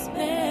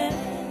 Spaceman,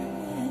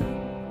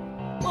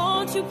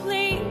 won't you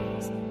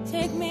please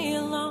take me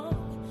along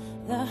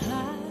the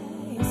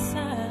high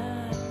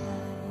side?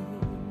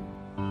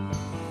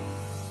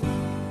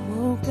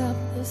 Woke up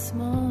this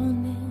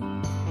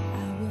morning,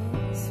 I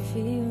was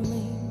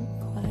feeling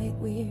quite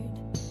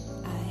weird.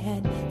 I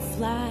had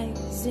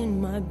flies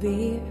in my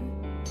beard,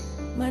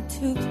 my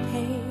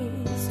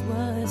toothpaste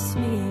was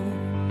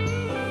smeared.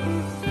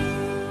 I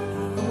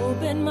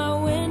opened my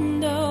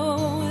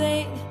window,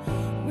 they'd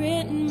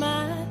written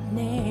my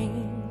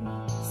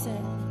name,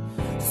 said,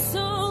 so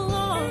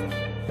long,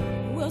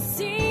 we'll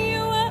see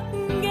you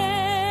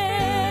again.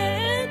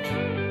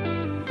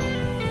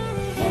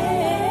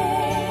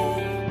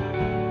 Hey,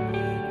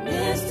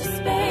 Mr.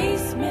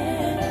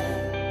 Spaceman,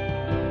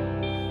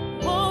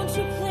 won't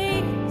you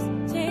please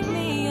take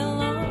me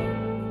along?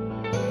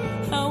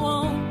 I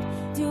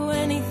won't do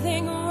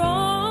anything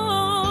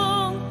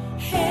wrong.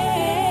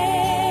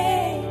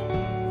 Hey,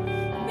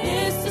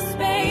 Mr.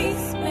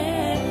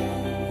 Spaceman,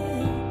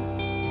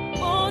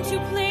 won't you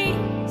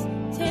please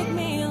take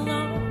me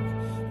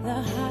along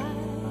the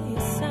high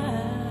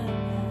side?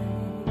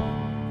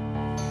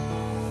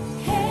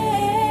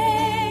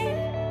 Hey,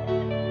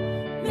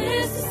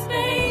 Mr.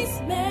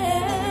 Spaceman,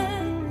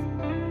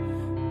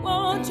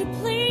 won't you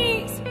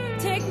please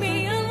take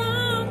me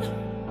along?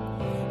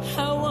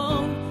 I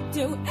won't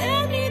do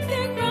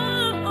anything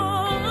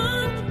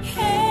wrong.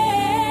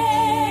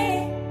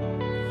 Hey,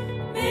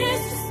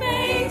 Mr.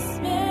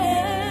 Spaceman,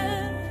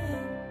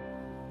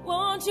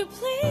 won't you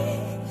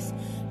please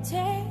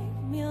take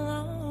me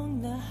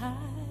along the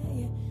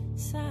high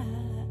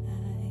side?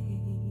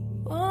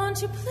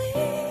 Won't you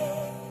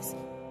please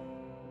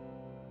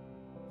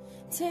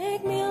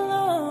take me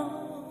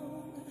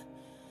along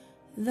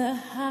the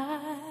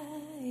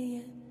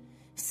high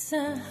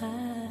side?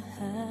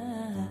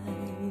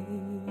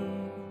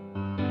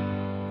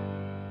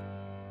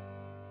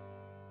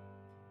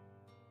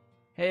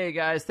 Hey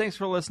guys, thanks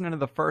for listening to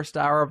the first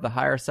hour of the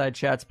Higherside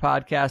Chats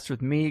podcast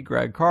with me,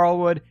 Greg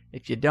Carlwood.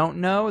 If you don't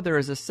know, there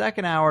is a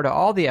second hour to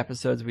all the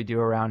episodes we do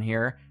around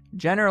here.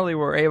 Generally,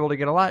 we're able to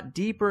get a lot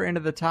deeper into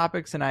the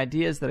topics and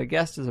ideas that a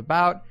guest is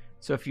about,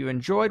 so if you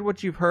enjoyed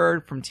what you've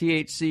heard from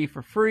THC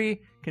for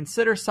free,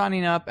 consider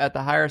signing up at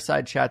the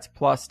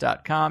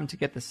HighersideChatsPlus.com to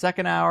get the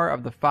second hour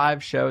of the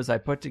 5 shows I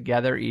put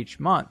together each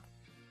month.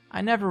 I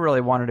never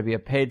really wanted to be a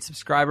paid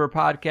subscriber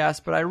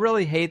podcast, but I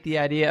really hate the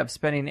idea of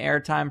spending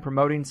airtime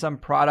promoting some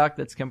product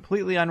that's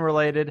completely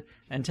unrelated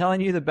and telling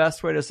you the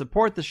best way to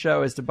support the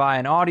show is to buy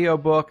an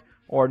audiobook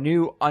or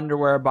new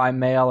underwear by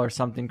mail or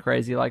something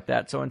crazy like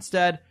that. So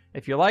instead,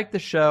 if you like the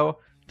show,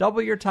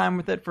 double your time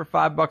with it for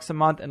 $5 a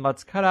month and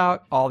let's cut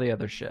out all the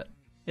other shit.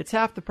 It's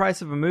half the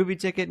price of a movie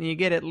ticket and you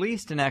get at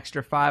least an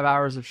extra 5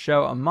 hours of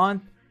show a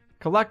month.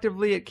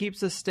 Collectively, it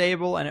keeps us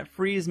stable and it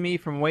frees me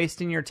from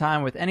wasting your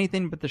time with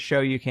anything but the show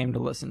you came to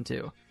listen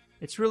to.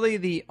 It's really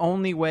the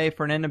only way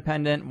for an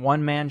independent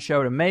one-man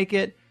show to make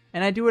it,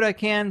 and I do what I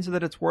can so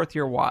that it's worth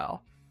your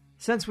while.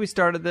 Since we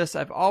started this,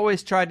 I've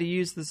always tried to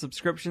use the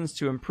subscriptions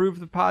to improve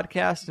the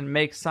podcast and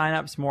make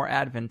signups more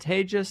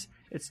advantageous.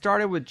 It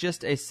started with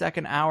just a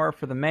second hour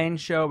for the main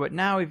show, but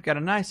now we've got a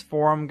nice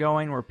forum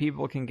going where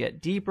people can get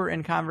deeper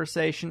in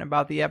conversation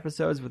about the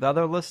episodes with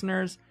other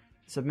listeners,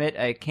 submit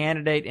a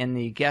candidate in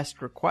the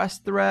guest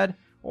request thread,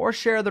 or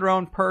share their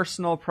own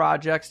personal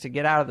projects to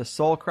get out of the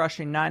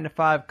soul-crushing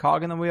 9-to-5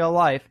 cog-in-the-wheel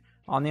life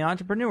on the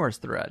entrepreneurs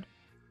thread.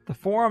 The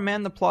forum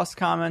and the plus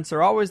comments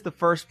are always the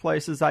first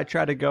places I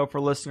try to go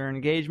for listener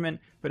engagement,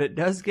 but it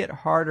does get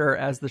harder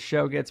as the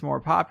show gets more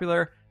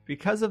popular.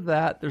 Because of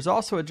that, there's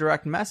also a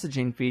direct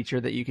messaging feature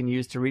that you can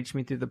use to reach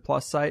me through the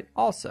plus site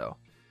also.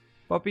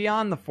 But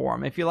beyond the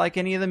forum, if you like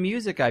any of the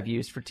music I've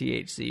used for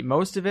THC,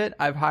 most of it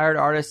I've hired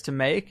artists to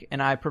make,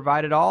 and I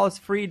provide it all as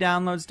free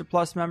downloads to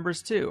Plus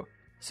members too.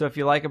 So if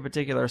you like a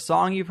particular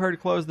song you've heard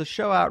close the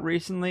show out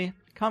recently,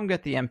 come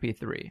get the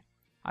MP3.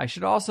 I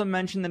should also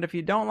mention that if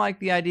you don't like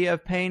the idea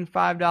of paying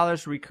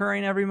 $5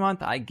 recurring every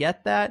month, I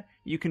get that.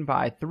 You can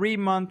buy 3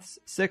 months,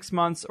 6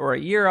 months, or a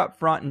year up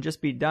front and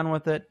just be done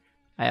with it.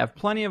 I have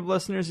plenty of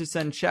listeners who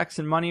send checks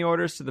and money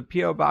orders to the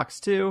P.O. Box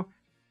too.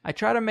 I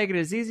try to make it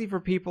as easy for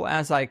people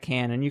as I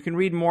can, and you can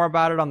read more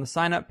about it on the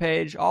sign-up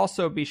page.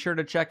 Also, be sure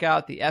to check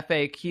out the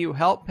FAQ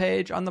help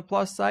page on the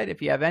Plus site if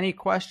you have any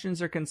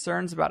questions or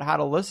concerns about how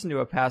to listen to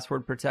a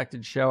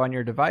password-protected show on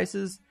your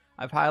devices.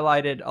 I've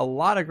highlighted a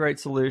lot of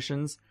great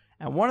solutions,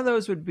 and one of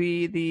those would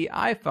be the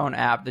iPhone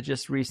app that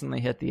just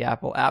recently hit the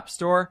Apple App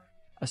Store.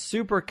 A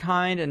super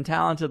kind and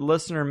talented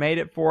listener made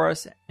it for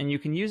us, and you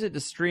can use it to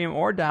stream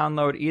or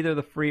download either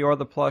the free or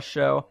the Plus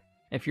show.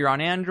 If you're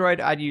on Android,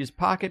 I'd use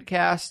Pocket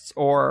Casts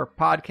or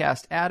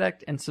Podcast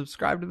Addict and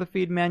subscribe to the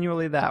feed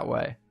manually that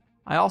way.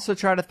 I also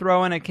try to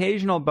throw in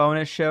occasional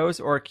bonus shows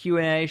or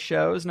Q&A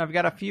shows, and I've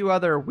got a few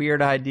other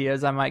weird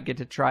ideas I might get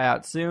to try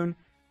out soon,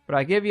 but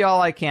I give you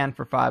all I can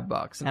for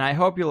 $5, and I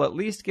hope you'll at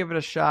least give it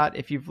a shot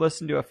if you've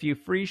listened to a few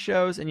free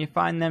shows and you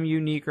find them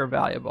unique or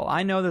valuable.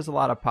 I know there's a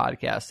lot of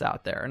podcasts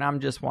out there, and I'm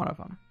just one of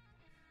them.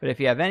 But if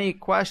you have any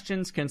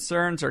questions,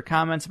 concerns, or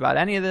comments about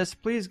any of this,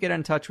 please get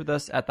in touch with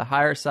us at the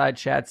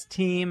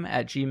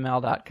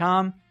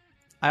HighersideChatsTeam@gmail.com.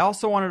 I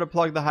also wanted to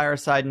plug the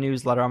Higherside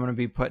newsletter I'm going to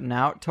be putting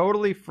out,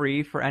 totally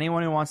free for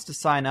anyone who wants to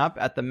sign up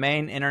at the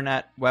main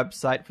internet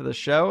website for the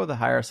show, the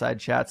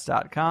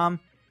HighersideChats.com.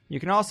 You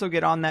can also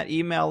get on that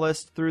email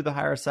list through the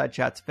Higherside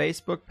Chats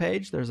Facebook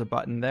page. There's a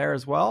button there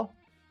as well.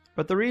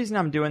 But the reason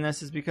I'm doing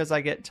this is because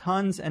I get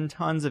tons and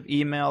tons of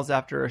emails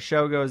after a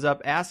show goes up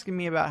asking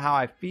me about how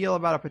I feel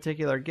about a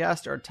particular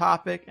guest or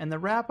topic, and the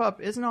wrap-up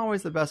isn't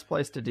always the best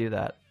place to do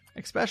that,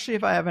 especially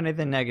if I have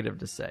anything negative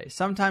to say.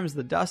 Sometimes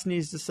the dust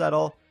needs to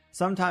settle.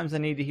 Sometimes I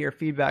need to hear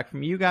feedback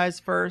from you guys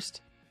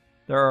first.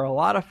 There are a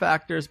lot of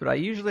factors, but I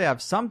usually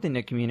have something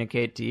to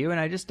communicate to you,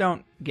 and I just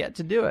don't get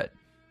to do it.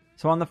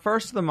 So on the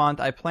first of the month,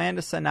 I plan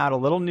to send out a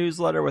little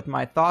newsletter with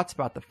my thoughts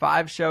about the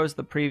 5 shows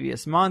the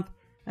previous month,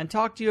 and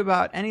talk to you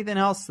about anything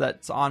else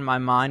that's on my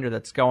mind or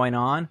that's going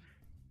on.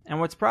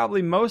 And what's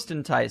probably most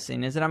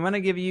enticing is that I'm going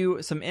to give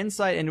you some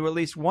insight into at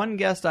least one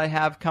guest I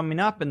have coming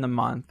up in the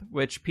month,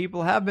 which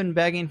people have been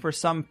begging for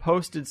some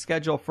posted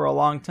schedule for a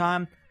long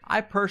time.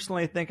 I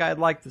personally think I'd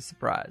like the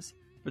surprise.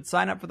 But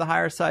sign up for the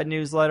Higherside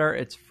newsletter.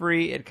 It's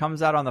free. It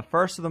comes out on the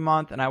first of the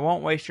month, and I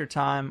won't waste your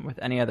time with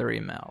any other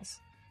emails.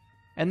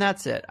 And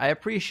that's it. I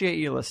appreciate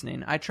you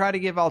listening. I try to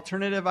give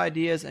alternative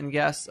ideas and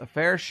guests a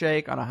fair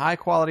shake on a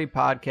high-quality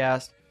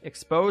podcast,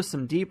 expose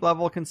some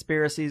deep-level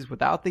conspiracies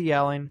without the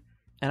yelling,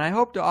 and I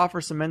hope to offer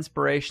some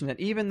inspiration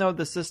that even though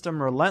the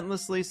system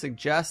relentlessly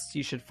suggests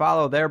you should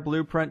follow their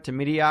blueprint to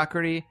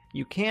mediocrity,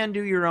 you can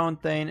do your own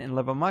thing and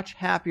live a much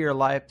happier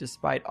life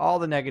despite all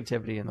the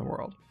negativity in the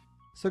world.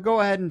 So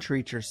go ahead and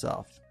treat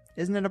yourself.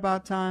 Isn't it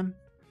about time?